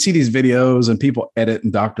Twitter, you see these videos and people edit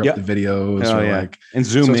and doctor up the videos and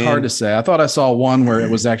zoom so in. It's hard to say. I thought I saw one where it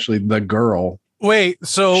was actually the girl. Wait,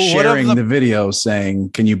 so sharing the video saying,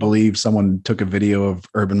 "Can you believe someone took a video of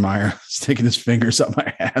Urban Meyer sticking his fingers up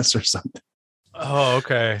my ass or something?" Oh,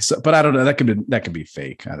 okay. So, but I don't know. That could be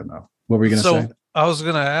fake. I don't know. What were you going to say? I was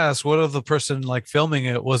going to ask, what of the person like filming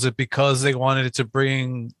it? Was it because they wanted it to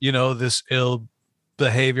bring this ill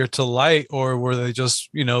behavior to light, or were they just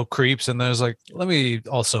creeps and there's like, let me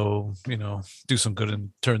also do some good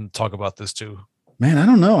and talk about this too? Man, I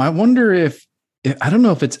don't know. I wonder if I don't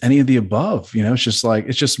know if it's any of the above.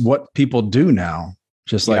 It's just what people do now.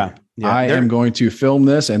 Just like I am going to film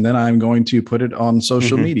this and then I'm going to put it on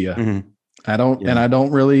social media. I don't and I don't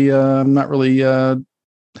really I'm not really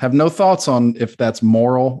have no thoughts on if that's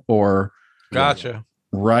moral or gotcha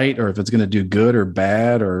right, or if it's going to do good or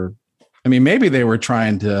bad, or I mean, maybe they were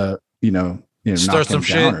trying to, knock him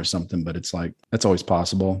down or something, but it's like, that's always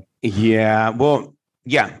possible. Yeah. Well,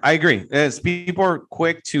 yeah, I agree. As people are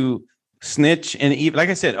quick to snitch, and even, like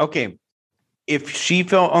I said, okay, if she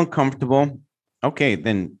felt uncomfortable, okay,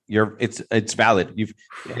 then it's valid.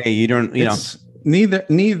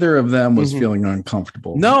 Neither of them was feeling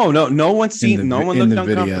uncomfortable. No one's seen, no one looked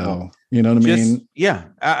uncomfortable. Video. You know what I mean? Yeah,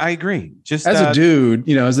 I agree. Just as a dude,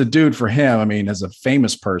 for him, I mean, as a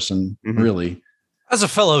famous person, really, as a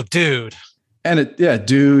fellow dude, and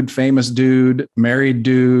dude, famous dude, married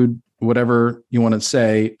dude, whatever you want to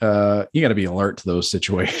say, you got to be alert to those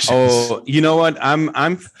situations. Oh, you know what? I'm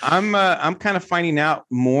kind of finding out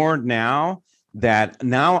more now that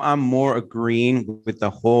I'm more agreeing with the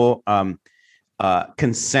whole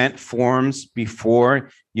consent forms before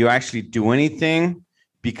you actually do anything.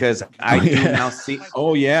 Because I do now see,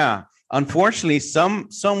 unfortunately, some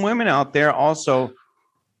women out there also,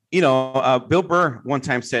 Bill Burr one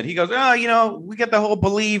time said, he goes, we get the whole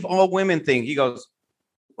believe all women thing. He goes,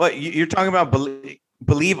 what, you're talking about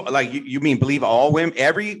believe, like you mean believe all women,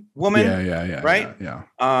 every woman? Yeah. Right? Yeah.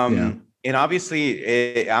 And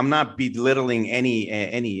obviously, I'm not belittling any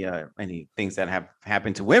things that have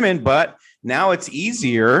happened to women, but now it's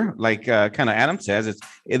easier. Like kind of Adam says,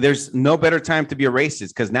 there's no better time to be a racist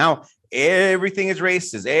because now everything is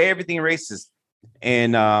racist,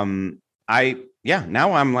 and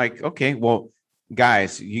now I'm like, okay, well,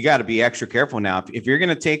 guys, you got to be extra careful now. If you're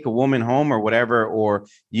gonna take a woman home or whatever, or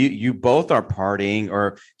you both are partying,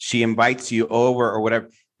 or she invites you over or whatever.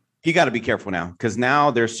 You got to be careful now because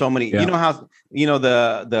now there's so many, you know how,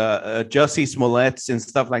 the Jussie Smollett's and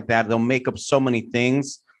stuff like that. They'll make up so many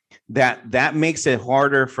things that makes it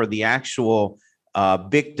harder for the actual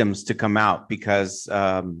victims to come out because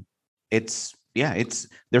there's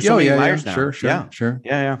so many liars now. Sure.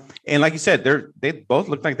 Yeah. And like you said, they both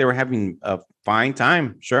looked like they were having a fine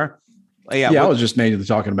time. Sure. I was just mainly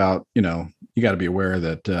talking about, you got to be aware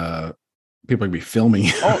that people can be filming.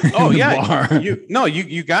 Oh yeah. Bar.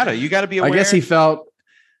 You gotta be aware. I guess he felt,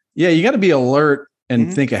 you got to be alert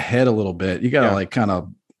and think ahead a little bit. You got to like kind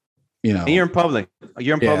of, And you're in public.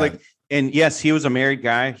 And yes, he was a married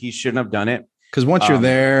guy. He shouldn't have done it. Because once you're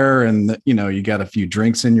there and, you got a few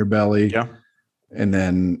drinks in your belly. Yeah. And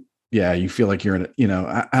then, you feel like you're in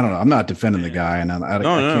I don't know. I'm not defending the guy, and I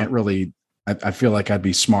can't really, I feel like I'd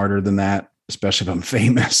be smarter than that, especially if I'm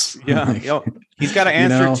famous. Yeah. Like, he's got to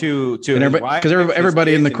answer to because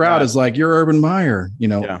everybody in the crowd is like, you're Urban Meyer,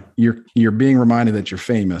 you're being reminded that you're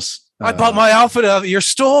famous. I bought my outfit at your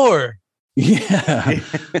store. Yeah.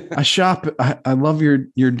 I love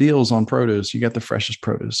your deals on produce. You got the freshest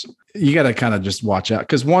produce. You got to kind of just watch out,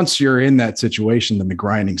 because once you're in that situation, then the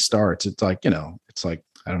grinding starts. It's like, I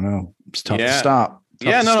don't know. It's tough to stop.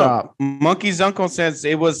 Stop. Monkey's uncle says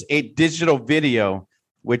it was a digital video,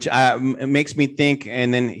 which makes me think.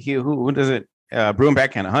 And then who does it? Bruin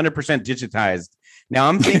Backhand, 100% digitized. Now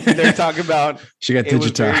I'm thinking they're talking about she got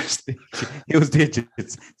digitized. It was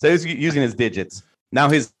digits. So he was using his digits. Now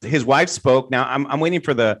his wife spoke. Now I'm waiting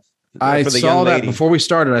for the. I saw that before we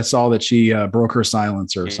started. I saw that she broke her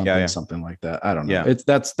silence or something like that. I don't know. Yeah.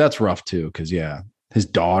 That's rough too, because his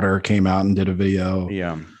daughter came out and did a video.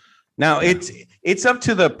 Yeah. Now it's up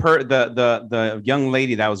to the young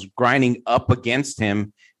lady that was grinding up against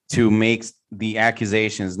him to make the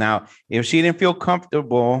accusations. Now, if she didn't feel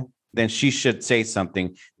comfortable, then she should say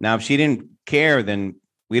something. Now, if she didn't care, then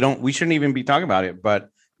we shouldn't even be talking about it. But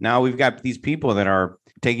now we've got these people that are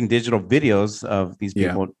taking digital videos of these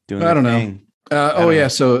people doing. I don't know.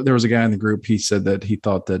 So there was a guy in the group. He said that he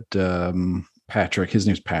thought that Patrick, his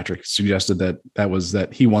name's Patrick, suggested that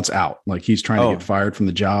he wants out. Like he's trying to get fired from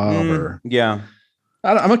the job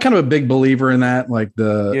I'm a kind of a big believer in that. Like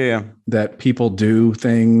that people do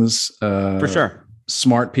things for sure.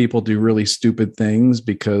 Smart people do really stupid things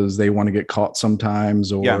because they want to get caught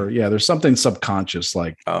sometimes, or there's something subconscious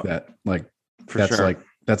like that. Like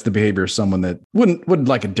that's the behavior of someone that would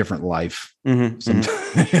like a different life.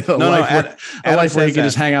 Mm-hmm. A life where he can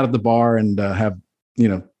just hang out at the bar and have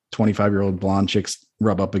 25-year-old blonde chicks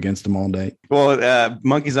rub up against him all day. Well,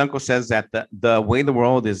 Monkey's uncle says that the way the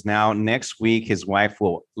world is now, next week his wife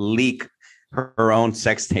will leak her own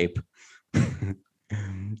sex tape.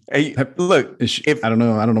 Hey, look, I don't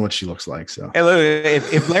know what she looks like. So hey, look,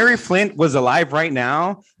 if Larry Flint was alive right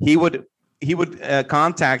now, he would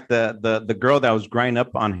contact the girl that was grinding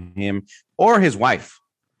up on him, or his wife.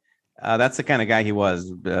 That's the kind of guy he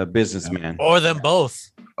was, a businessman. Or them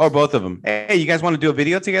both. Or both of them. Hey, you guys want to do a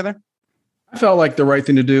video together? I felt like the right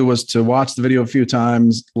thing to do was to watch the video a few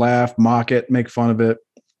times, laugh, mock it, make fun of it.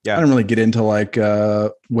 Yeah. I didn't really get into like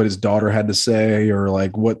what his daughter had to say or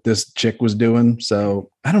like what this chick was doing. So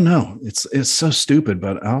I don't know. It's so stupid,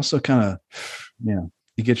 but I also kind of, you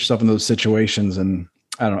get yourself in those situations, and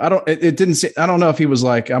I don't know if he was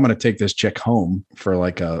like, I'm going to take this chick home for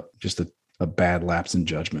like just a bad lapse in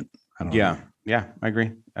judgment. I don't know. Yeah, I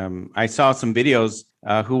agree. I saw some videos.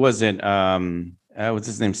 Who was it? What's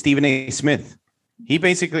his name? Stephen A. Smith. He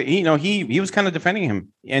basically, he was kind of defending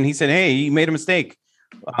him, and he said, "Hey, he made a mistake."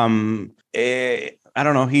 I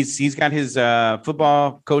don't know. He's got his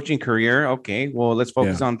football coaching career. Okay, well, let's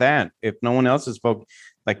focus on that. If no one else is focused,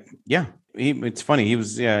 it's funny. He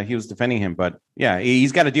was defending him, but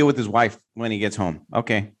he's got to deal with his wife when he gets home.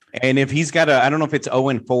 Okay, and if he's got I don't know if it's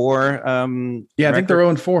 0-4. I think they're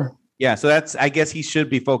 0-4. Yeah, so I guess he should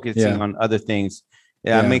be focusing on other things.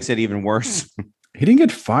 It makes it even worse. He didn't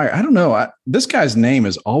get fired. I don't know. This guy's name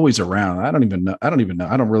is always around. I don't even know. I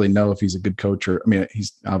don't really know if he's a good coach or, I mean,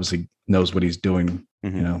 he's obviously knows what he's doing,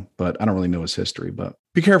 but I don't really know his history. But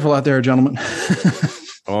be careful out there, gentlemen.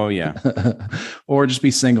 Oh yeah. Or just be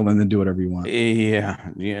single and then do whatever you want. Yeah.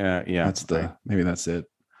 Maybe that's it.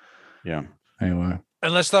 Yeah. Anyway.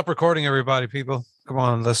 And let's stop recording, everybody, people. Come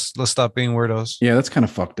on, let's stop being weirdos. Yeah, that's kind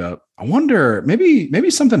of fucked up. I wonder, maybe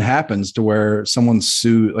something happens to where someone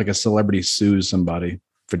like a celebrity sues somebody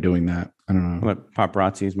for doing that. I don't know. What,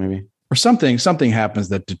 paparazzis maybe? Or something happens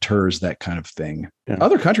that deters that kind of thing. Yeah.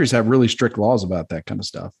 Other countries have really strict laws about that kind of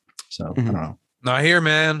stuff. So I don't know. Not here,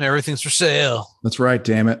 man. Everything's for sale. That's right.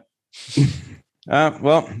 Damn it.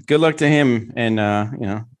 Well, good luck to him.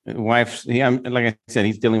 And, wife. Like I said,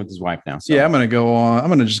 he's dealing with his wife now. So. Yeah, I'm going to go on. I'm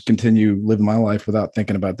going to just continue living my life without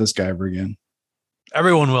thinking about this guy ever again.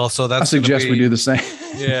 Everyone will. So I suggest we do the same.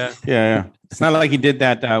 Yeah. It's not like he did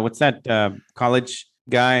that. What's that college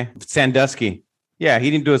guy? Sandusky. Yeah,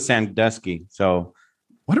 he didn't do a Sandusky. So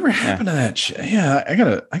Whatever happened to that? Yeah, I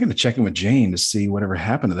gotta check in with Jane to see whatever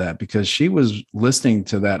happened to that, because she was listening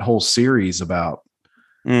to that whole series about.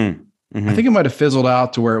 I think it might have fizzled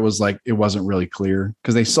out to where it was like it wasn't really clear,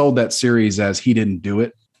 because they sold that series as he didn't do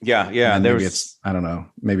it. Yeah. Maybe it's, I don't know.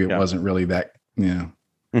 Maybe it wasn't really that.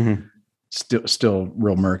 Still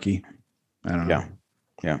real murky. I don't know.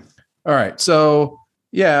 Yeah. All right. So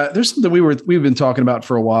yeah, there's something we've been talking about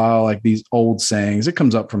for a while, like these old sayings. It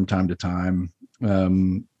comes up from time to time.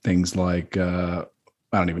 Things like I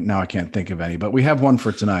can't think of any, but we have one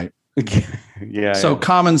for tonight. So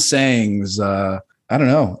common sayings, I don't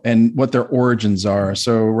know, and what their origins are.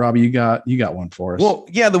 So Robbie, you got one for us. Well,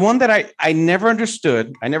 yeah, the one that I never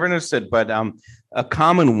understood, but a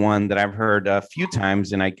common one that I've heard a few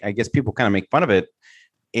times, and I guess people kind of make fun of it,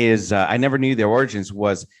 is I never knew their origins,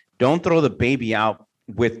 was don't throw the baby out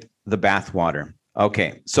with the bathwater.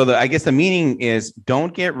 Okay, so I guess the meaning is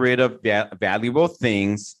don't get rid of valuable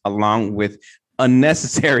things along with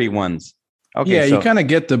unnecessary ones. Okay, yeah, so you kind of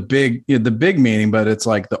get the big meaning, but it's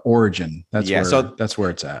like the origin. That's where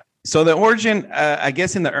it's at. So the origin, I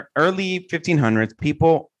guess, in the early 1500s,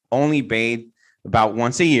 people only bathed about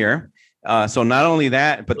once a year. So not only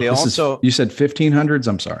that, but you said 1500s.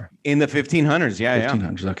 I'm sorry. In the 1500s,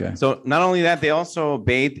 1500s. Okay. So not only that, they also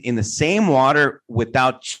bathed in the same water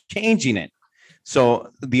without changing it.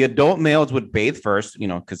 So the adult males would bathe first,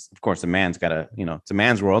 because of course the man's got to, it's a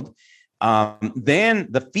man's world. Then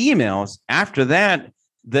the females, after that,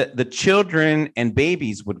 the children and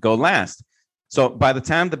babies would go last. So by the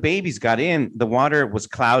time the babies got in, the water was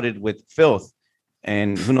clouded with filth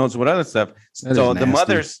and who knows what other stuff. So the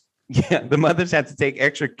mothers had to take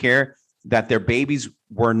extra care that their babies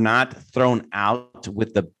were not thrown out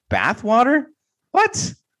with the bath water.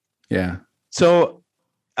 What? Yeah. So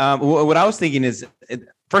what I was thinking is,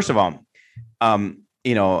 first of all,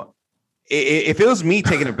 if it was me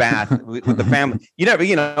taking a bath with the family,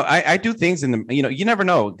 I do things in the, you never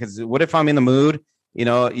know, because what if I'm in the mood,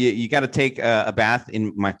 you got to take a bath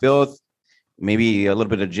in my filth, maybe a little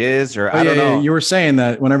bit of jizz, or I don't know. You were saying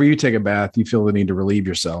that whenever you take a bath, you feel the need to relieve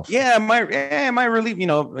yourself. Yeah, my relief, I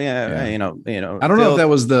don't know if that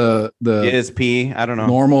was the jizz pee. I don't know.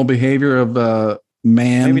 Normal behavior of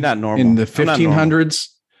man. Maybe not normal in the 1500s.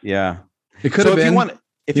 Yeah, it could have been.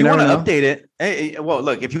 If you want to update it,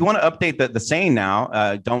 look, if you want to update the saying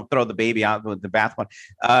now, don't throw the baby out with the bathwater.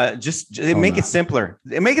 Make it simpler.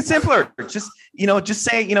 Make it simpler. Just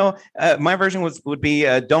say, my version would be,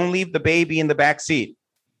 don't leave the baby in the back seat.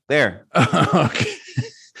 There. Okay.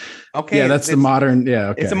 Okay. Yeah, that's the modern. Yeah.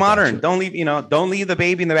 Okay, it's a modern. Gotcha. Don't leave the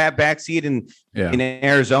baby in the back seat in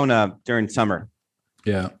Arizona during summer.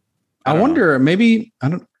 Yeah. I wonder, maybe,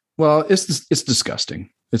 well, it's disgusting.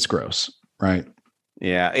 It's gross, right?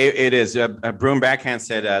 Yeah, it is. Broom Backhand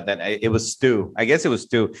said that it was stew. I guess it was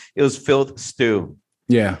stew. It was filth stew.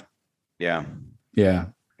 Yeah. Yeah.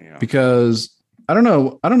 Because I don't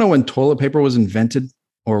know when toilet paper was invented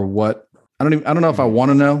or what. I don't know if I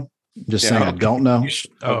want to know. I'm just saying I don't know.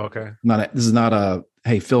 Okay. This is not a,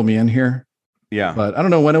 hey, fill me in here. Yeah. But I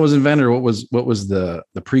don't know when it was invented or what was the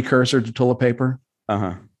precursor to toilet paper.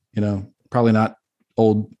 Probably not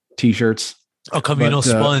old t-shirts. A communal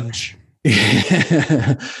sponge.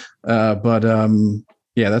 But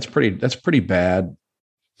that's pretty bad.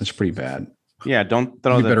 That's pretty bad. Yeah, don't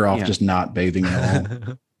throw. You're better off just not bathing at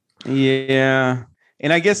all. Yeah,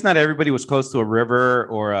 and I guess not everybody was close to a river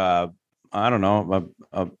or a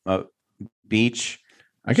beach.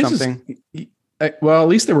 I guess something. Well, at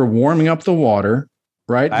least they were warming up the water,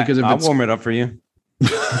 right? Because I'll warm it up for you.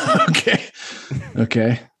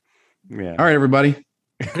 Okay. Yeah. All right, everybody.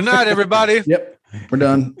 Good night, everybody. Yep, we're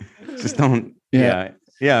done. Just don't. Yeah.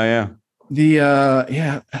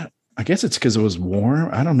 I guess it's because it was warm.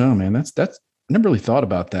 I don't know, man. That's I never really thought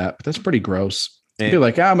about that, but that's pretty gross. You'd be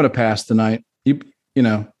like, I'm going to pass tonight. Henry,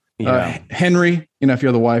 if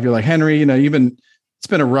you're the wife, you're like, Henry, it's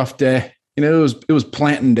been a rough day. It was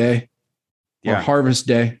planting day or harvest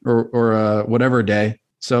day or whatever day.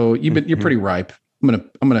 So you're pretty ripe. I'm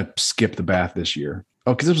going to skip the bath this year.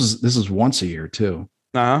 Oh, because this is once a year too.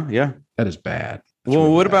 Yeah. That is bad. That's well,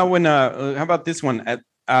 really what bad. About when, how about this one?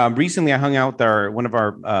 Recently I hung out with one of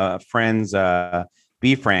our friends,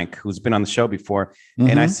 B Frank, who's been on the show before.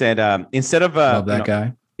 Mm-hmm. And I said, instead of, love that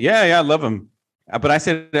guy. Yeah. I love him. But I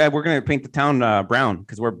said, we're going to paint the town brown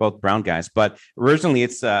because we're both brown guys. But originally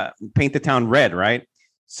it's paint the town red. Right.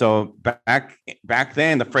 So back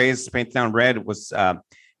then the phrase paint the town red was,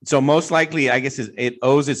 so most likely, I guess it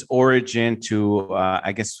owes its origin to,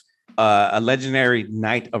 a legendary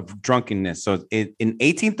night of drunkenness. So in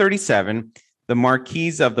 1837, the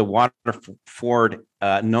Marquis of the Waterford,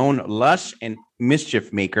 known lush and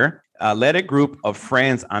mischief maker, led a group of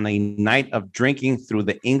friends on a night of drinking through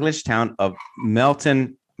the English town of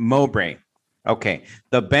Melton Mowbray. Okay,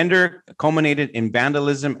 the bender culminated in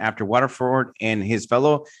vandalism after Waterford and his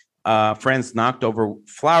fellow friends knocked over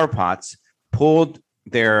flower pots, pulled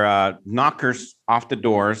their knockers off the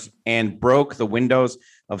doors, and broke the windows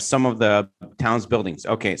of some of the town's buildings.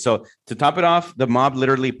 Okay, so to top it off, the mob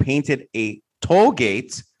literally painted a toll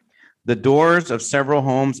gate, the doors of several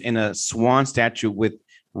homes, in a swan statue with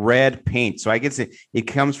red paint. So I guess it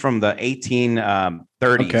comes from the 1830s.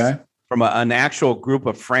 Okay. From an actual group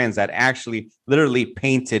of friends that actually literally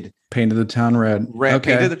painted the town red. Okay.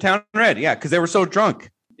 Painted the town red. Yeah, because they were so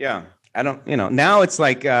drunk. Yeah. I don't, now it's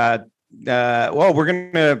like, well, we're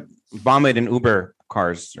going to bomb it in Uber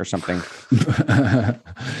cars or something.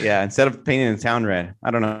 Yeah, instead of painting the town red.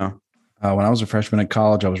 I don't know. When I was a freshman in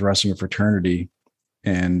college, I was wrestling a fraternity,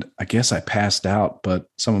 and I guess I passed out, but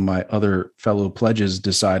some of my other fellow pledges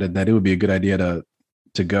decided that it would be a good idea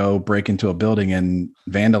to go break into a building and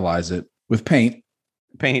vandalize it with paint.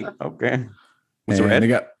 Paint. Okay.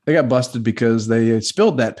 And they got busted because they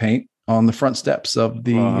spilled that paint on the front steps of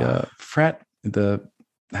the the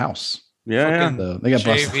house. Yeah. They got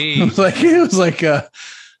busted. It was like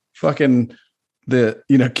fucking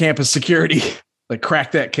the campus security like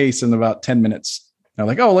cracked that case in about 10 minutes. I'm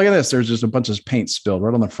like, oh, look at this. There's just a bunch of paint spilled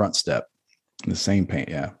right on the front step. The same paint.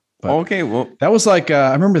 Yeah. But okay. Well, that was like,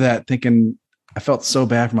 I remember that thinking, I felt so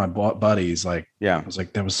bad for my buddies. Like, yeah, I was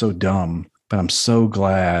like, that was so dumb, but I'm so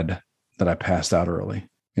glad that I passed out early.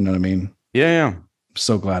 You know what I mean? Yeah. I'm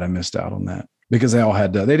so glad I missed out on that because they all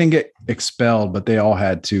had to, they didn't get expelled, but they all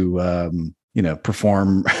had to,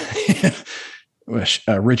 perform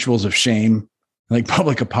rituals of shame, like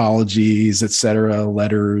public apologies, etc.,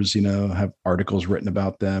 letters, have articles written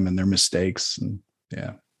about them and their mistakes. And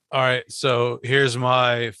yeah. All right, so here's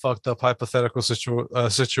my fucked up hypothetical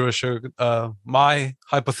situation. My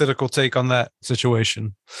hypothetical take on that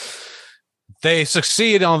situation. They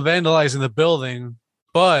succeed on vandalizing the building,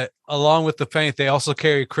 but along with the paint, they also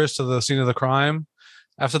carry Chris to the scene of the crime.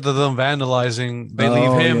 After them vandalizing, they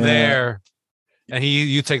leave him there, and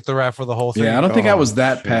you take the rap for the whole thing. Yeah, I don't think I was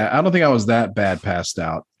that I don't think I was that bad passed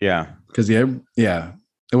out. Yeah, because it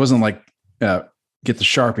wasn't like get the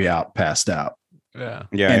Sharpie out, passed out.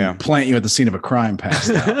 Yeah. Plant you at the scene of a crime,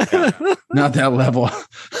 passed out. Not that level.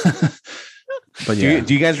 But yeah.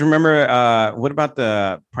 Do you guys remember what about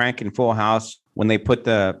the prank in Full House when they put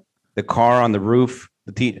the car on the roof?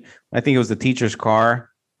 I think it was the teacher's car.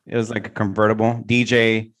 It was like a convertible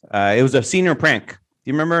DJ. It was a senior prank. Do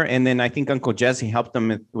you remember? And then I think Uncle Jesse helped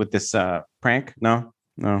them with this prank. No.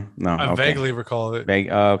 I vaguely recall it.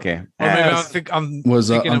 Okay. Or maybe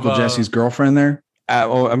was Uncle Jesse's girlfriend there?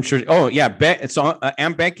 I'm sure. Oh, yeah. So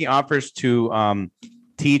Aunt Becky offers to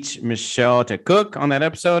teach Michelle to cook on that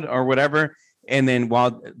episode or whatever. And then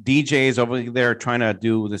while DJ is over there trying to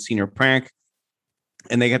do the senior prank,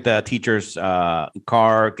 and they get the teacher's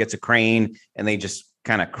car, gets a crane, and they just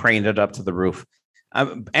kind of craned it up to the roof.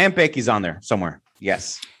 Aunt Becky's on there somewhere.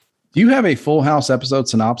 Yes. Do you have a Full House episode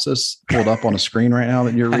synopsis pulled up on a screen right now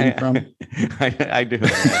that you're reading from? I do.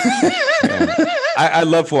 Yeah. I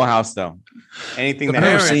love Full House though. Anything that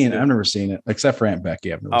I've never seen it except for Aunt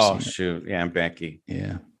Becky. I've never seen it. Oh shoot, yeah, Aunt Becky.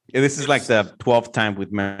 Yeah. This is like the 12th time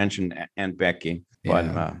we've mentioned Aunt Becky. But,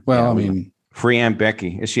 I mean, free Aunt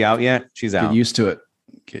Becky. Is she out yet? She's out. Get used to it.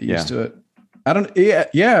 Get used to it. I don't.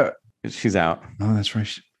 Yeah. She's out. Oh, that's right.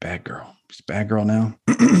 She's a bad girl. She's a bad girl now.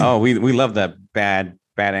 Oh, we love that bad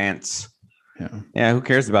aunts. Yeah. Who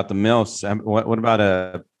cares about the MILFs? What about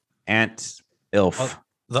a aunt ILF?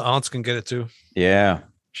 The aunts can get it too. Yeah.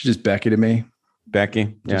 She's just Becky to me.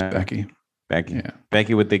 Becky. Just Becky. Yeah.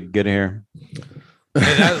 Becky with the good hair.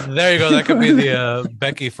 There you go. That could be the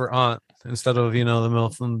Becky for aunt instead of the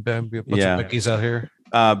MILF and a bunch of Becky's out here.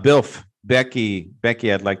 Bilf, Becky.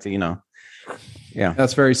 I'd like to Yeah,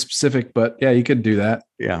 that's very specific, but yeah, you could do that.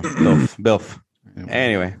 Yeah, Bilf.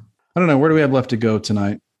 Anyway, I don't know. Where do we have left to go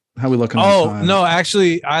tonight? How we looking? Oh no,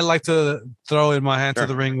 actually, I like to throw in my hat to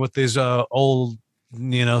the ring with these old,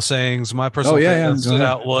 sayings. My personal thing that stood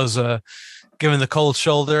out was giving the cold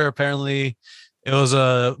shoulder. Apparently, it was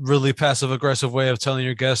a really passive aggressive way of telling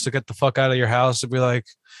your guests to get the fuck out of your house. To be like,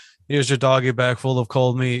 here's your doggy bag full of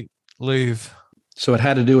cold meat. Leave. So it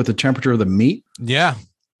had to do with the temperature of the meat. Yeah.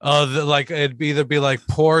 It'd either be like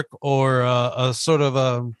pork or a sort of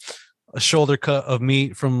a shoulder cut of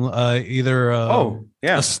meat from either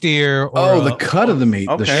a steer or the cut of the meat,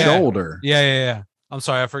 the shoulder. Yeah. I'm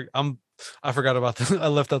sorry, I forgot about that. I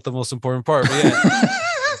left out the most important part. But yeah.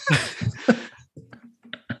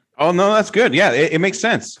 Oh no, that's good. Yeah, it makes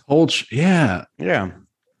sense. Yeah. Yeah.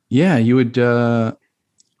 Yeah. You would,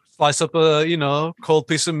 Slice up a cold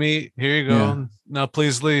piece of meat. Here you go. Yeah. Now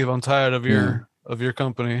please leave. I'm tired of your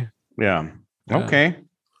company. Yeah. Yeah. Okay.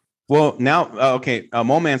 Well, now, okay,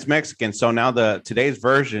 Mo Man's Mexican. So now today's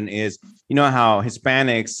version is, you know how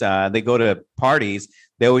Hispanics they go to parties,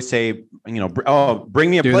 they always say,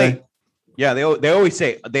 bring me a plate. they? Yeah, they always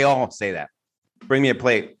say, they all say that. Bring me a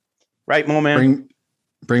plate, right, Mo Man?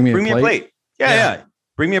 Bring me a plate. Yeah.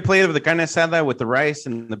 Bring me a plate of the carne asada with the rice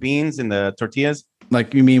and the beans and the tortillas.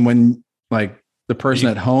 Like, you mean when like the person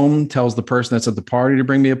at home tells the person that's at the party to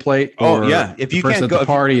bring me a plate? Oh yeah, if you the person can't at go, the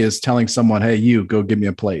party is telling someone, "Hey, you go give me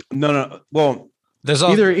a plate." No. Well, there's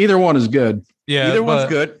either one is good. Yeah, either one's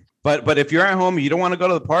good. But if you're at home, you don't want to go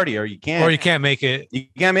to the party, or you can't make it. You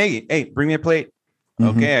can't make it. Hey, bring me a plate.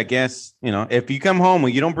 Mm-hmm. Okay, I guess if you come home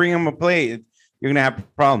and you don't bring them a plate, you're gonna have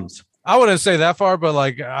problems. I wouldn't say that far, but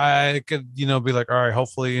like I could, be like, all right,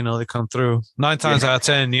 hopefully, they come through. 9 times out of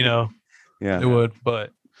 10, yeah, it would. But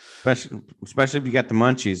especially if you got the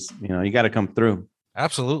munchies, you got to come through.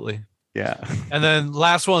 Absolutely. Yeah. And then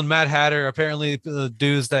last one, Mad Hatter. Apparently, the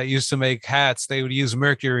dudes that used to make hats, they would use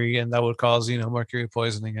mercury, and that would cause mercury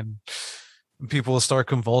poisoning, and people will start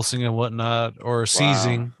convulsing and whatnot, or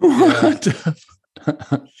seizing. Wow.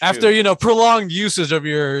 After prolonged usage of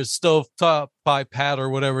your stovetop pipe hat or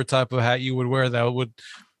whatever type of hat you would wear, that would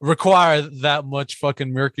require that much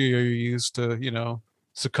fucking mercury you used to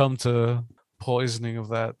succumb to poisoning of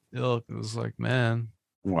that ilk. It was like, man.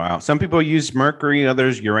 Wow. Some people use mercury,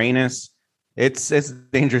 others Uranus. It's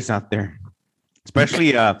dangerous out there,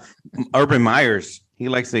 especially Urban Myers. He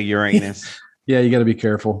likes the Uranus. Yeah, you got to be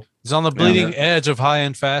careful. He's on the bleeding edge of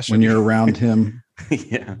high-end fashion when you're around him.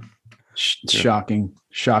 Yeah. Shocking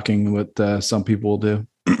what some people will do.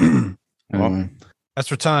 Well, that's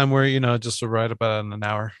for time where just to write about in an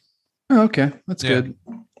hour. Oh, okay, that's good.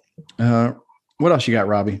 What else you got,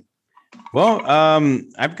 Robbie? Well,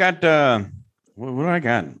 I've got what do I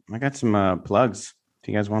got? I got some plugs. If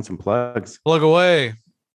you guys want some plugs, plug away.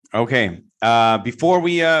 Okay. Before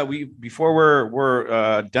we're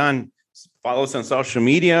done, follow us on social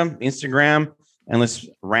media, Instagram, Endless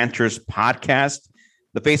Ranters Podcast.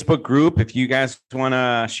 The Facebook group, if you guys want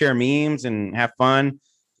to share memes and have fun,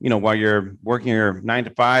 while you're working your 9 to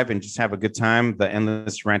 5 and just have a good time, the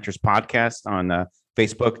Endless Ranters Podcast on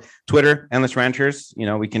Facebook, Twitter, Endless Ranters.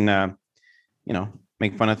 We can,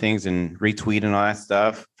 make fun of things and retweet and all that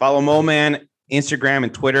stuff. Follow Mo Man, Instagram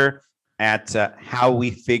and Twitter at How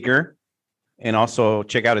We Figure, and also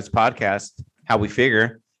check out his podcast, How We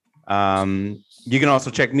Figure. You can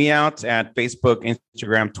also check me out at Facebook,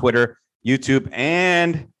 Instagram, Twitter, YouTube,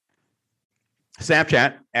 and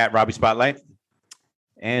Snapchat at Robbie Spotlight.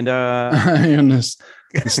 And in the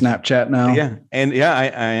Snapchat now. Yeah. And I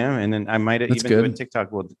am. And then I might even do a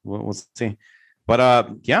TikTok. We'll see. But I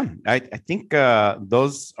think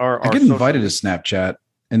those are. I get invited to Snapchat,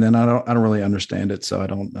 and then I don't really understand it, so I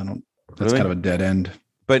don't. That's really? Kind of a dead end.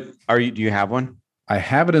 But do you have one? I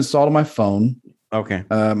have it installed on my phone. Okay.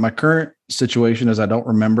 My current situation is I don't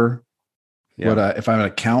remember if I have an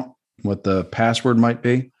account, what the password might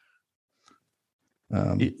be.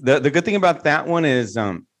 The good thing about that one is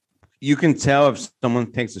you can tell if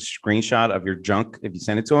someone takes a screenshot of your junk if you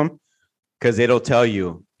send it to them, because it'll tell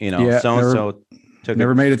you, so-and-so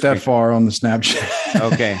never made it that far on the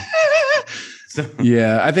Snapchat. Okay.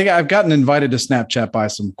 Yeah, I think I've gotten invited to Snapchat by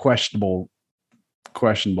some questionable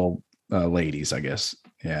ladies, I guess.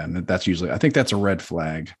 Yeah, and that's usually, I think that's a red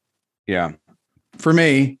flag. Yeah. For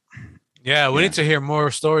me. Yeah, we need to hear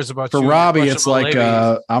more stories about you. For Robbie, it's like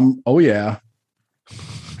I'm I'm here.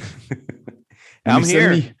 I'll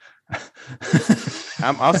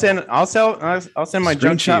send my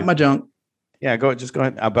screenshot my junk. Yeah, go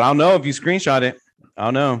ahead. But I'll know if you screenshot it.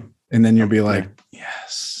 I'll know. And then you'll be like,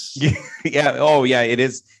 yes. Yeah. Oh yeah, it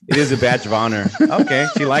is a badge of honor. Okay.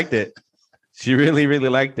 She liked it. She really, really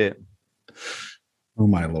liked it. Oh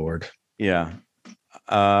my Lord. Yeah.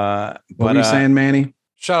 What were you saying, Manny?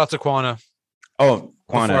 Shout out to Quana. Oh,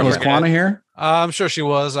 Quana. Was Quana here? I'm sure she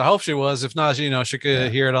was. I hope she was. If not, she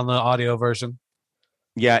could hear it on the audio version.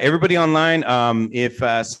 Yeah, everybody online, if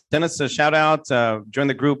send us a shout out, join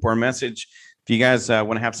the group or a message. If you guys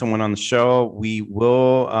want to have someone on the show, we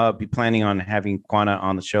will be planning on having Quana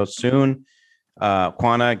on the show soon.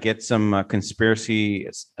 Quana, get some conspiracy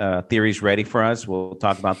theories ready for us. We'll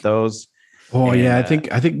talk about those. Oh, and, yeah, I think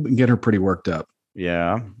we can get her pretty worked up.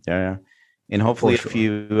 Yeah. And hopefully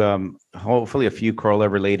a few Corolla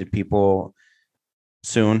related people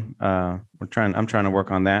soon. I'm trying to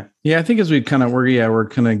work on that. Yeah, I think as we kind of we're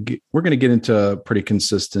going to get into a pretty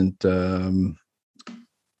consistent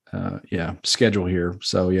schedule here.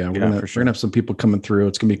 So yeah, we're Yeah, gonna for sure. we're gonna have some people coming through.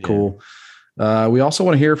 It's gonna be Yeah. cool. We also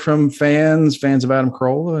want to hear from fans of Adam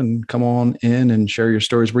Carolla, and come on in and share your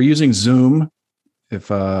stories. We're using Zoom. If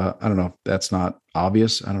I don't know if that's not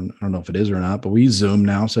obvious. I don't know if it is or not, but we use Zoom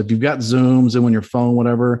now. So if you've got Zooms and on your phone,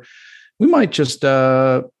 whatever, we might just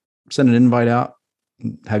send an invite out,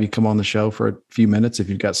 have you come on the show for a few minutes if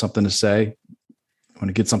you've got something to say. Want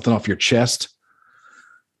to get something off your chest?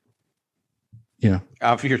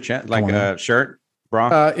 Off your chest, like Come on a shirt,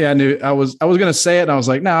 bra. Yeah, I knew I was gonna say it, and I was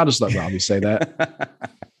like, I'll just let Robbie say that.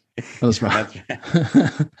 That's fine.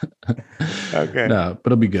 Okay. No,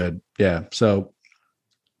 but it'll be good. Yeah. So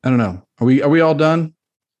I don't know. Are we all done?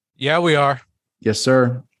 Yeah, we are. Yes,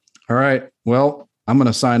 sir. All right. Well, I'm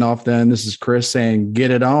gonna sign off then. This is Chris saying, get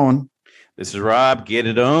it on. This is Rob. Get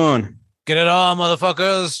it on. Get it on,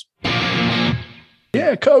 motherfuckers.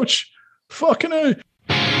 Yeah, coach. Fucking A.